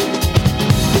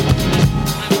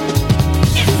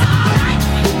 It's alright.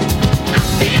 I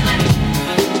feel it.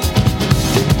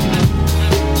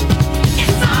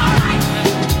 It's alright.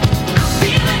 I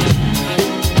feel it.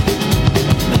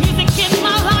 The music in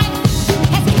my life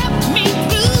has kept me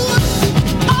through.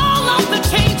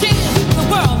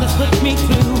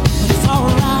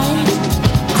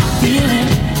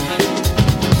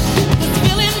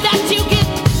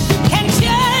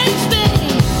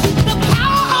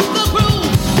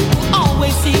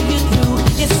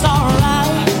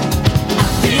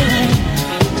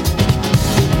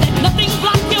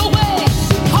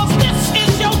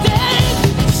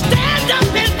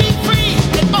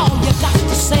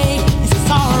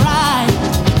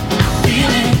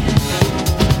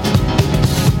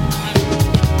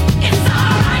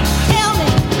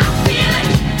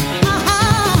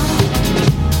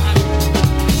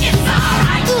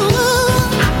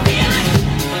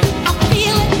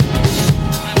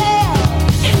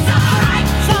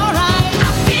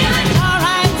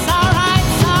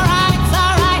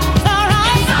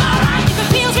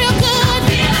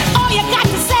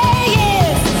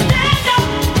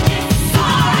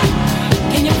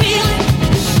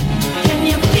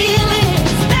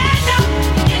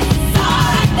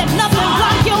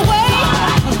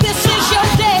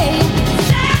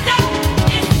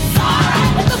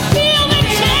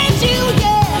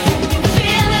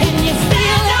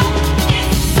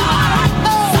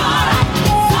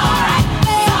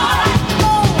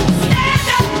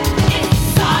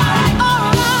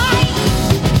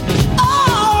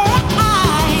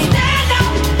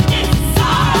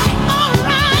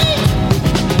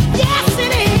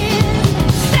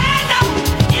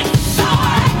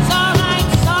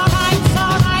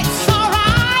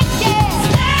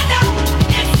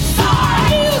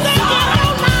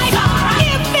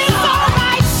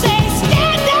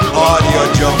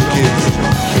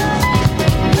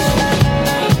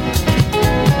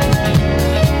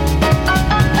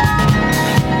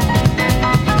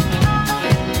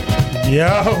 Yo.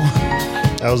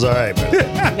 That was all right, brother.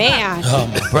 Man. Oh,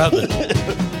 my brother.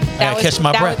 I catch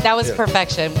my breath. That was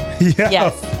perfection. Yo.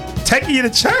 Yes. Taking you to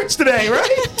church today,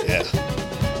 right? Yeah.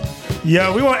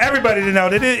 Yo, we want everybody to know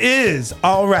that it is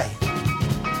all right.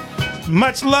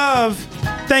 Much love.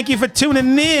 Thank you for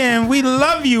tuning in. We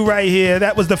love you right here.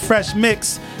 That was the Fresh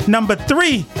Mix number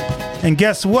 3. And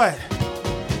guess what?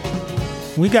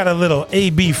 We got a little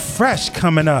AB Fresh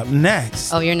coming up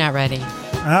next. Oh, you're not ready.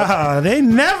 They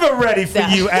never ready for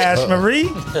you, Ash Marie.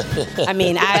 I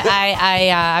mean,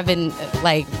 I've been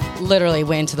like literally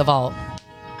went into the vault.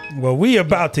 Well, we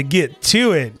about to get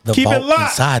to it. The Keep vault it locked.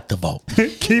 inside the vault.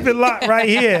 Keep it locked right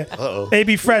here. Uh-oh.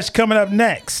 AB Fresh coming up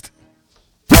next.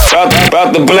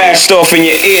 About to blast off in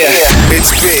your ear. It's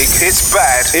big, it's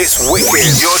bad, it's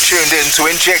wicked. You're tuned in to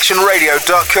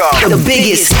InjectionRadio.com. The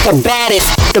biggest, the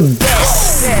baddest, the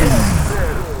best.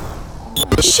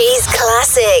 She's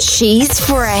classic. She's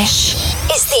fresh.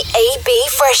 It's the AB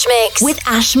Fresh Mix with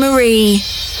Ash Marie.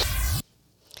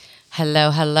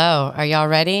 Hello, hello. Are y'all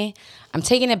ready? I'm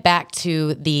taking it back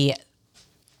to the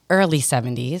early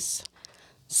 70s.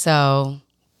 So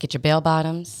get your bell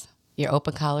bottoms, your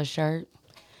open collar shirt,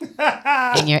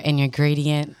 and your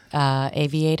gradient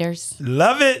aviators.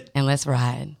 Love it. And let's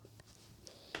ride.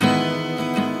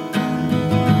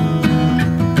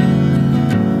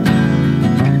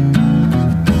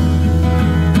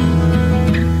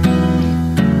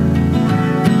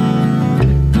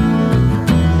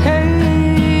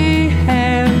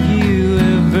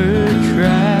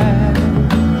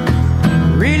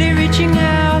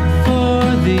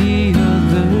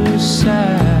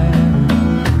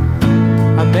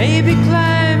 Maybe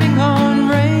climbing on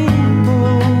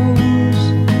rainbows,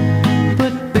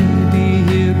 but baby,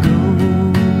 here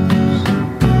goes.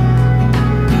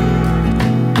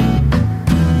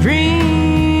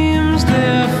 Dreams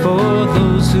there for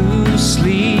those who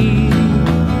sleep.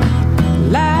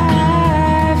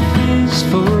 Life is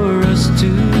for us to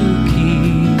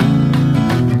keep.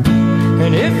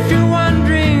 And if you're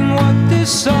wondering what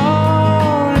this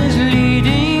song is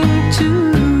leading to,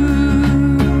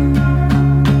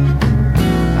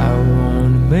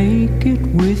 make it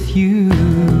with you.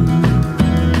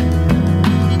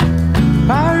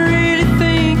 I really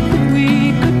think that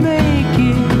we could make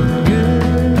it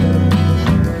good.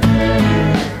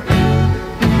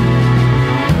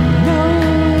 No,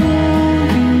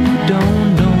 you don't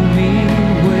know me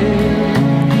well,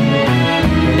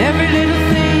 and every little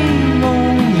thing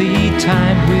only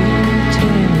time will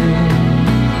tell.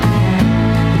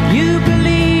 But you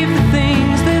believe the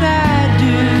things that I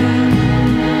do,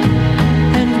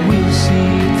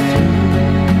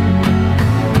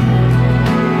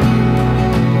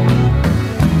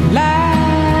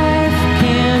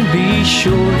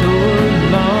 short or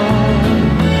long,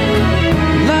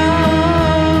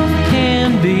 love can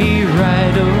be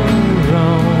right or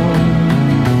wrong.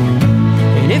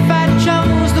 And if I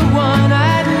chose the one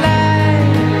I'd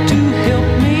like to help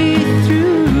me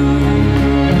through,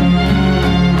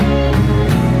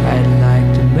 I'd like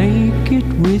to make it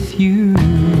with you.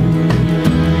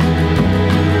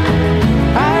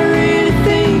 I really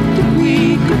think that we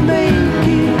could make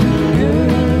it good.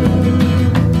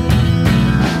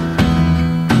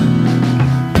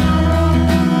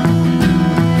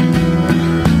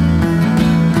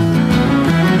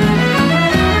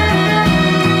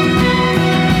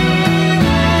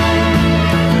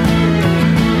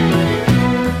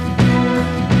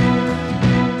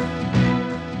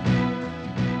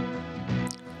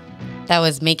 That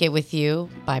was Make It With You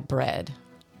by Bread.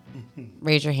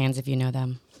 Raise your hands if you know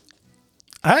them.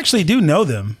 I actually do know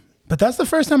them, but that's the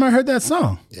first time I heard that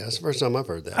song. Yeah, that's the first time I've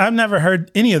heard that. I've never heard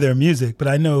any of their music, but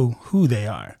I know who they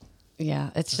are. Yeah,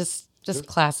 it's just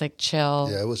classic, chill.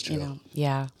 Yeah, it was chill. You know,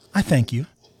 yeah. I thank you.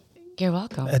 You're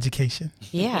welcome. Education.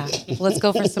 Yeah. Let's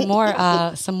go for some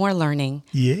more learning.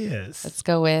 Yes. Let's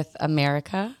go with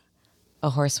America, A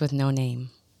Horse with No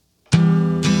Name.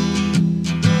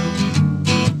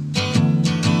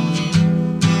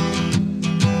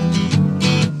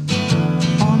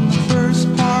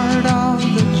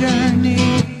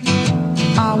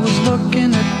 I was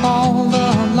looking at all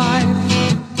the life.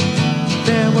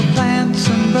 There were plants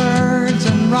and birds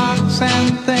and rocks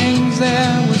and things.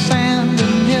 There was sand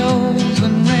and hills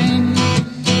and rain.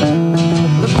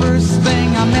 The first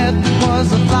thing I met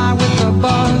was a fly with a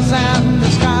buzz and the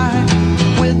sky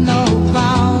with no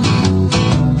clouds.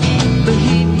 The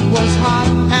heat was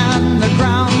hot and the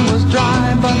ground was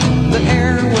dry, but the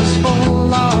air was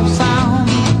full of sound.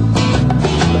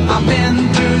 I've been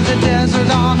through the desert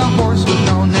on a horse with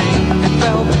no name. It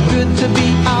felt good to be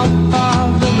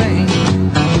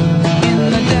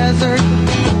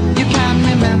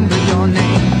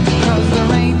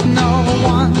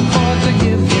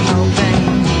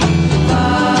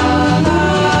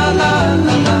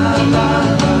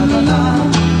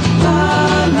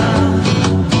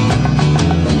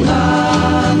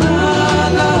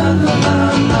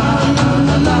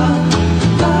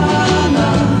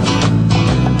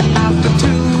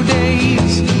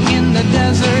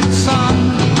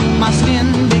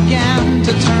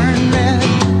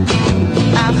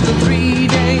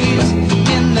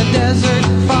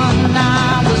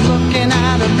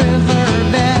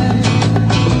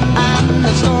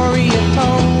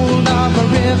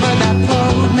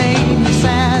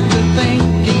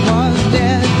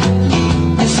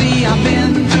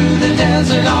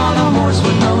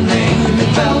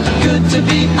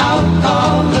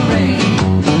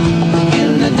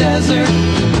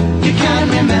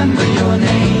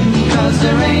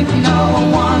ain't no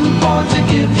one for to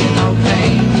give you no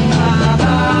pain. La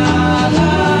la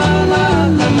la la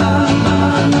la la la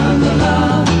la la la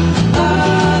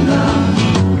la la.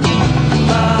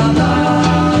 La la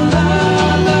la la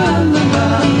la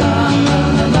la la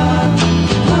la la.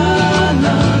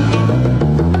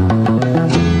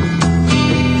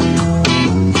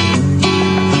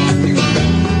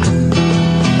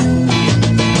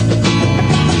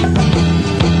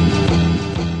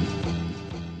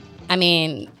 I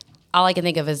mean, all I can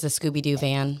think of is the Scooby-Doo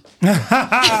van.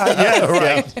 Yeah,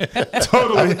 right.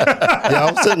 Totally. Yeah,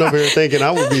 I'm sitting over here thinking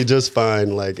I would be just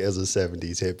fine, like as a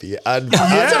 '70s hippie. I'd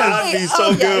be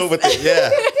so good with it.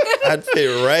 Yeah, I'd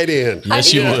fit right in.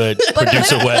 Yes, you would.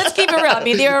 Producer West. Let's keep it real. I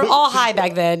mean, they were all high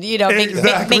back then, you know, making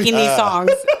these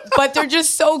songs. But they're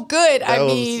just so good. I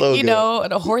mean, so you good. know,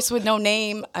 a horse with no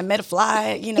name. I met a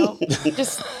fly, you know,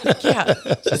 just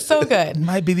so good.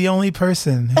 Might be the only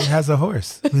person who has a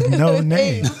horse with no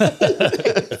name.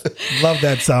 Love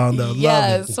that song, though. Love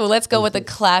Yes. it. So let's go with the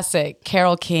classic,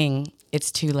 Carole King,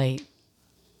 It's Too Late.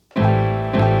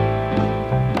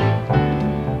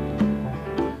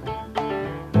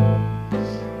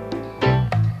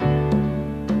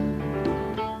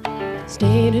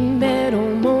 Stayed in bed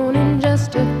all morning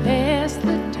just to pass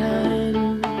the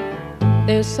time.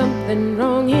 There's something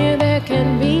wrong here, there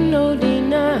can be no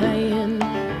denying.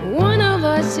 One of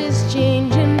us is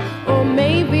changing, or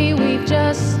maybe we've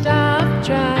just stopped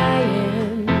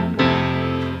trying.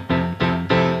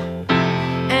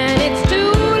 And it's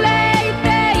too late,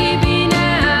 baby,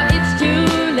 now it's too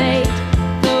late.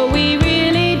 Though we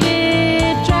really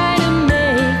did try to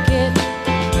make it.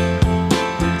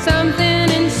 Something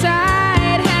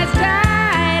inside has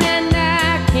died, and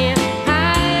I can't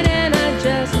hide, and I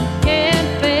just can't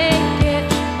fake it.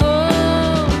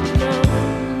 Oh, no,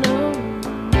 no,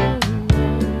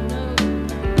 no,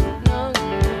 no.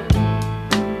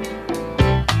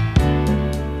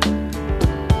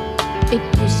 It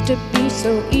used to be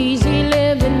so easy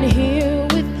living here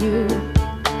with you.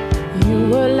 You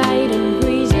were light and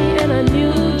breezy, and I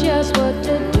knew just what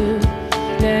to do.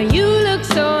 Now you look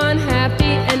so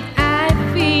unhappy, and I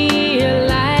feel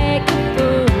like a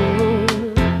fool.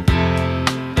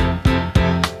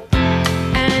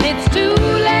 And it's too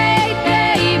late,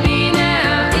 baby,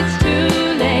 now it's too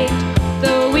late.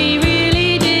 Though we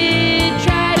really did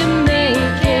try to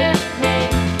make it.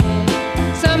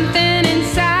 Something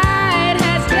inside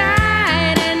has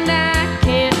died, and I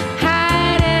can't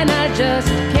hide, and I just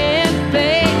can't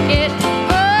fake it.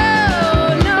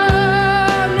 Oh, no,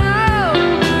 no.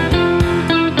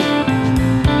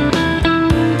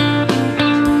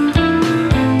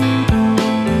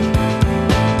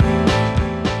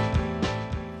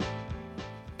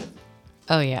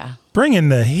 Oh, yeah. Bringing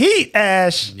the heat,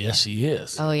 Ash. Yes, he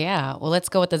is. Oh, yeah. Well, let's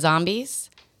go with the Zombies.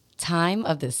 Time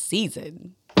of the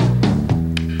Season.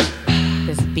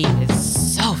 This beat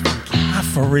is so funky. Not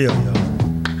for real, yo.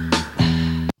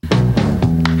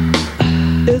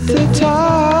 It's the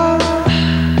time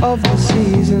of the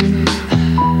season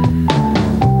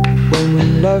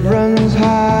when love runs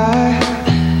high.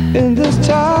 In this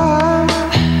time,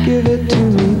 give it to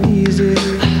me easy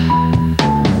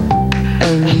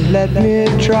and let me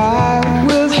try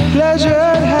with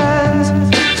pleasured hands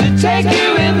to take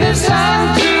you in the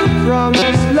sun to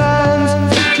promised lands,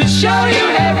 to show you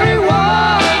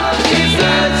everyone. It's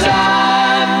the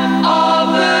time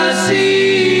of the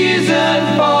season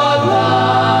for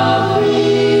loving.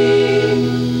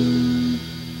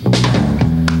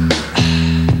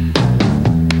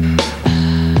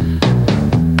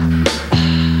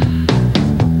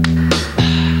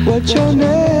 What's your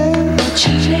name? What's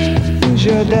your name? Who's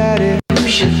your daddy?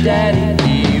 Who's your daddy?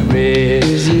 He rich.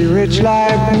 Is he rich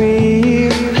like me?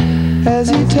 Has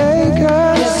he take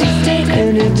us? Has he take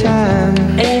anytime?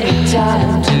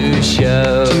 Anytime to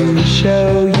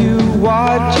show you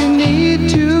what you need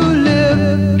to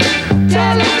live.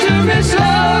 Tell it to me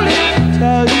slowly.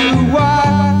 Tell you why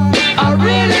I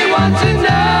really want to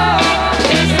know.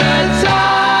 It's the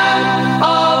time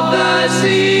of the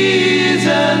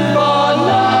season for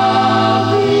loving.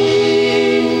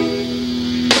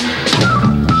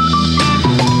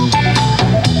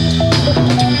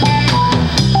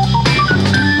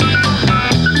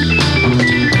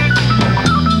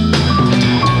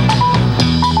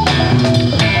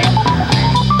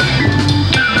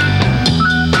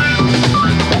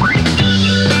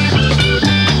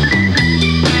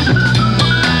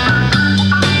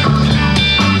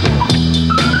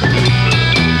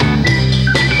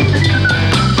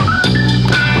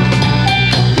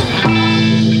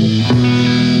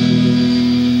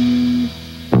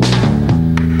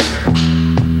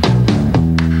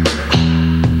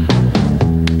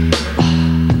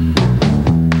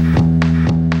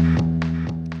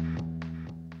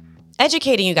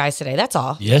 educating you guys today. That's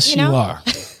all. Yes, you are.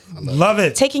 Love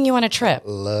it. Taking you on a trip.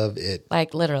 Love it.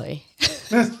 Like literally.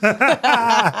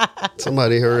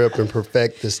 Somebody hurry up and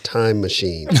perfect this time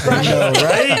machine. I know,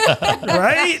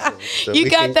 right? So You we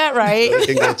got that right. We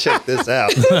can go check this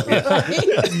out.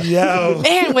 Yo.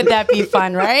 Man, would that be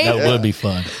fun, right? That would be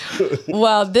fun.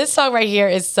 Well, this song right here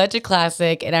is such a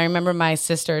classic. And I remember my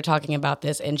sister talking about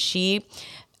this, and she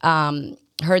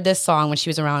heard this song when she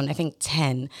was around, I think,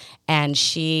 10. And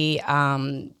she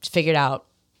figured out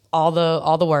all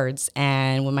the words.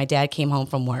 And when my dad came home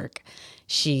from work,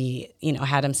 she,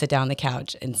 had him sit down on the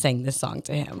couch and sang this song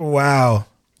to him. Wow.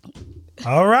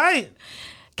 All right.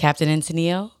 Captain and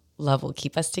Tennille, Love Will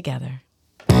Keep Us Together.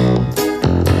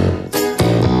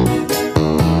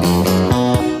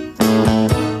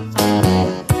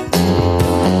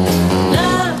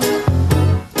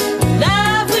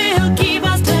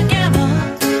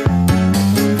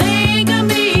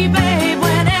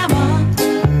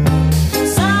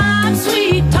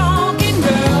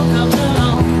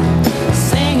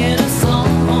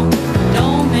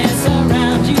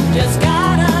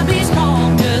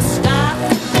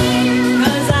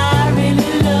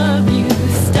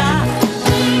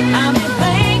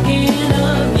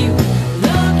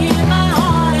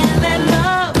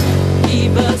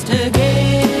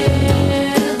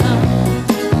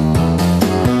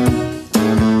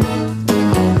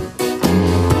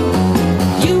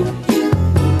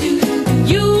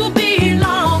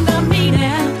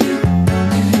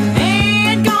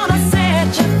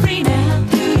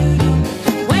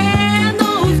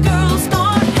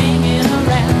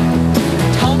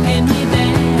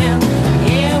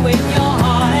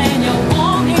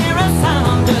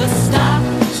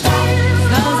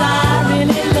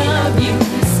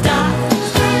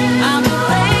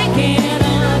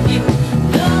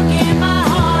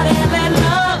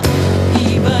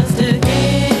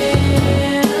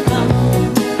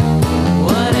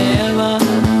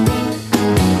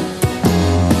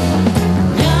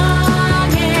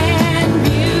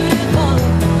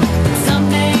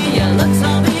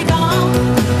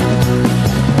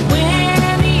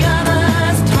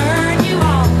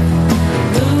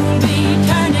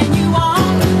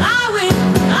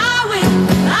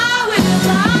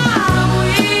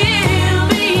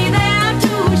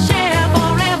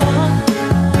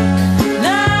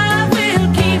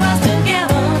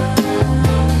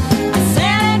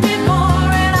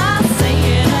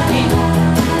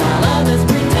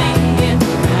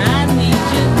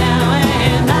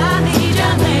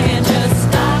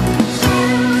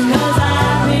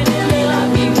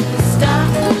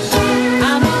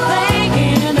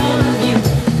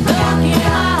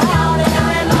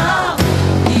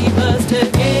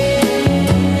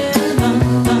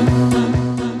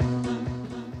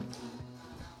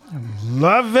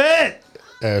 Love it.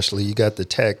 Ashley, you got the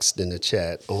text in the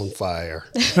chat on fire.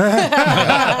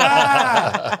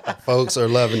 Folks are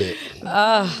loving it.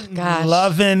 Oh, gosh.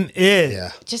 Loving it.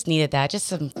 Yeah. Just needed that. Just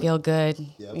some feel good,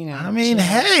 I mean,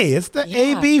 hey, it's the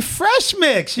AB Fresh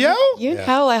Mix, yo. You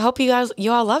know, I hope you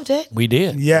all loved it. We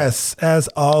did. Yes, as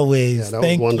always. that was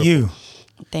Thank wonderful. you.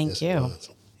 Thank you.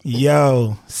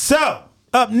 Yo. So,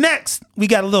 up next, we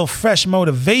got a little fresh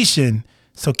motivation.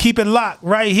 So keep it locked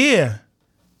right here.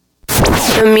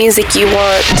 The music you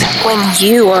want when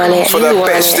you want it. For the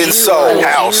best in soul,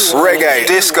 house, reggae,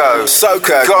 disco,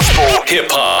 soca, gospel, hip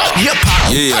hop,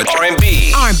 yeah,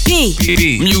 R&B,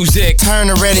 music. Turn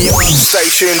the radio on. Stay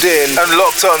tuned in and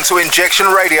locked on to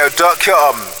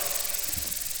injectionradio.com.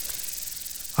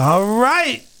 All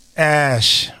right,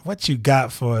 Ash, what you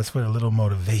got for us with a little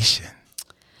motivation?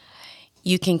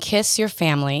 You can kiss your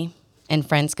family and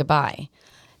friends goodbye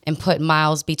and put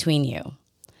miles between you.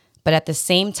 But at the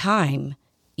same time,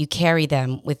 you carry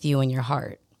them with you in your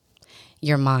heart,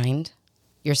 your mind,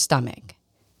 your stomach,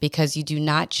 because you do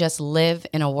not just live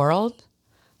in a world,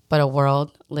 but a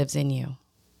world lives in you.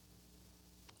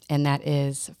 And that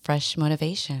is Fresh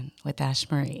Motivation with Ash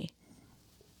Marie.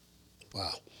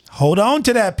 Wow. Hold on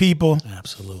to that, people.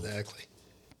 Absolutely. Exactly.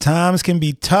 Times can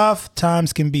be tough,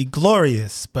 times can be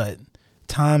glorious, but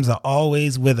times are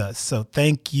always with us. So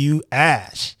thank you,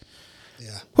 Ash.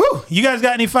 Yeah. Whew. You guys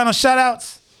got any final shout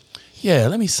outs? Yeah,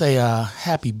 let me say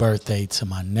happy birthday to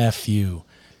my nephew.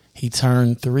 He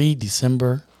turned 3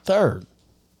 December 3rd.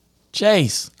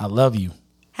 Jace, I love you.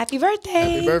 Happy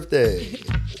birthday. Happy birthday.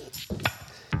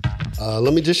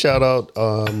 Let me just shout out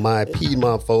my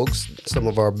Piedmont folks, some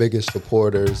of our biggest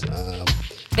supporters.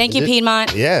 Thank you,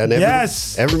 Piedmont. Yeah, and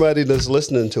Yes. everybody that's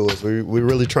listening to us, we're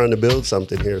really trying to build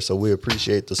something here, so we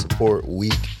appreciate the support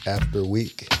week after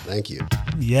week. Thank you.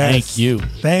 Yes. Thank you.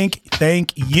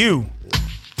 Thank you.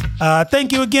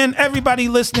 Thank you again, everybody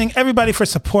listening, everybody for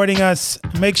supporting us.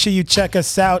 Make sure you check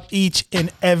us out each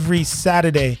and every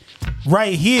Saturday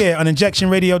right here on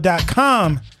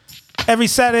injectionradio.com. Every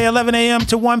Saturday, 11 a.m.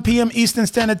 to 1 p.m. Eastern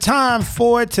Standard Time,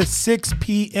 4 to 6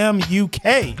 p.m.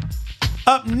 UK.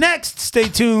 Up next, stay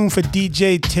tuned for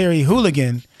DJ Terry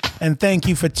Hooligan. And thank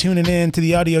you for tuning in to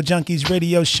the Audio Junkies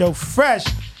radio show Fresh.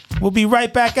 We'll be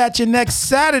right back at you next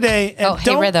Saturday. And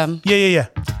hey, Rhythm. Yeah.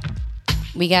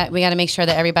 We got to make sure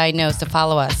that everybody knows to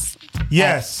follow us.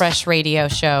 Yes. At Fresh Radio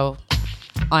Show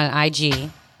on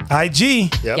IG.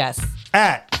 IG? Yep. Yes.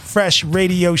 At Fresh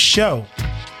Radio Show.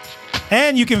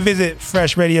 And you can visit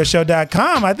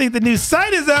FreshRadioShow.com. I think the new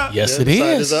site is up. Yes, it is.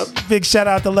 Site is up. Big shout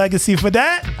out to Legacy for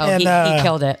that. Oh, and, he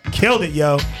killed it. Killed it,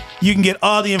 yo. You can get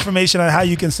all the information on how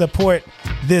you can support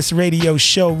this radio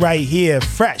show right here,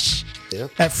 Fresh. Yeah.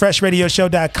 At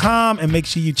FreshRadioShow.com. And make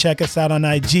sure you check us out on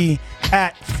IG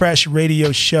at Fresh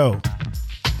Radio Show.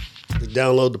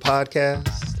 Download the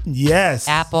podcast. Yes.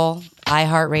 Apple,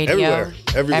 iHeartRadio.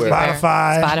 Everywhere.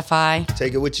 Spotify.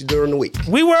 Take it with you during the week.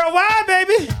 We worldwide,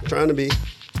 baby. Trying to be.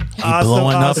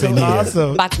 Blowing up in here.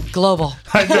 Awesome. About to global.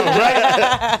 I know,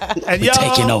 right? And We're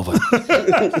taking over.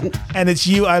 And it's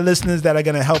you, our listeners, that are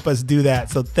going to help us do that.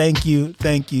 So thank you.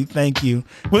 We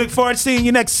look forward to seeing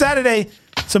you next Saturday.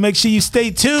 So make sure you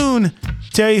stay tuned.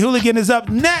 Terry Hooligan is up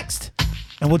next.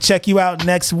 And we'll check you out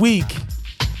next week.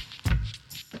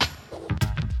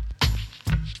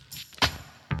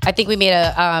 I think we made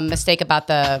a mistake about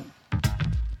the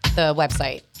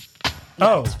website.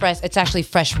 Oh. It's actually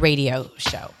Fresh Radio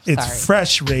Show. It's Sorry.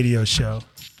 Fresh Radio Show.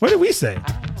 What did we say?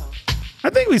 I don't know. I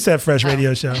think we said Fresh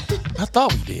Radio Show. I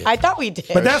thought we did.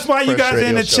 But that's why you guys are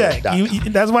in the check.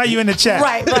 That's why you're in the chat.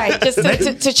 Right. Just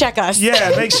to check us.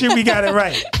 Yeah, make sure we got it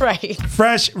right. Right.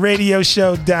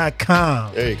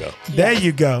 FreshRadioShow.com. There you go. There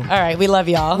you go. All right. We love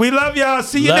y'all. We love y'all.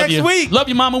 See you next week. Love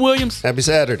you, Mama Williams. Happy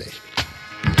Saturday.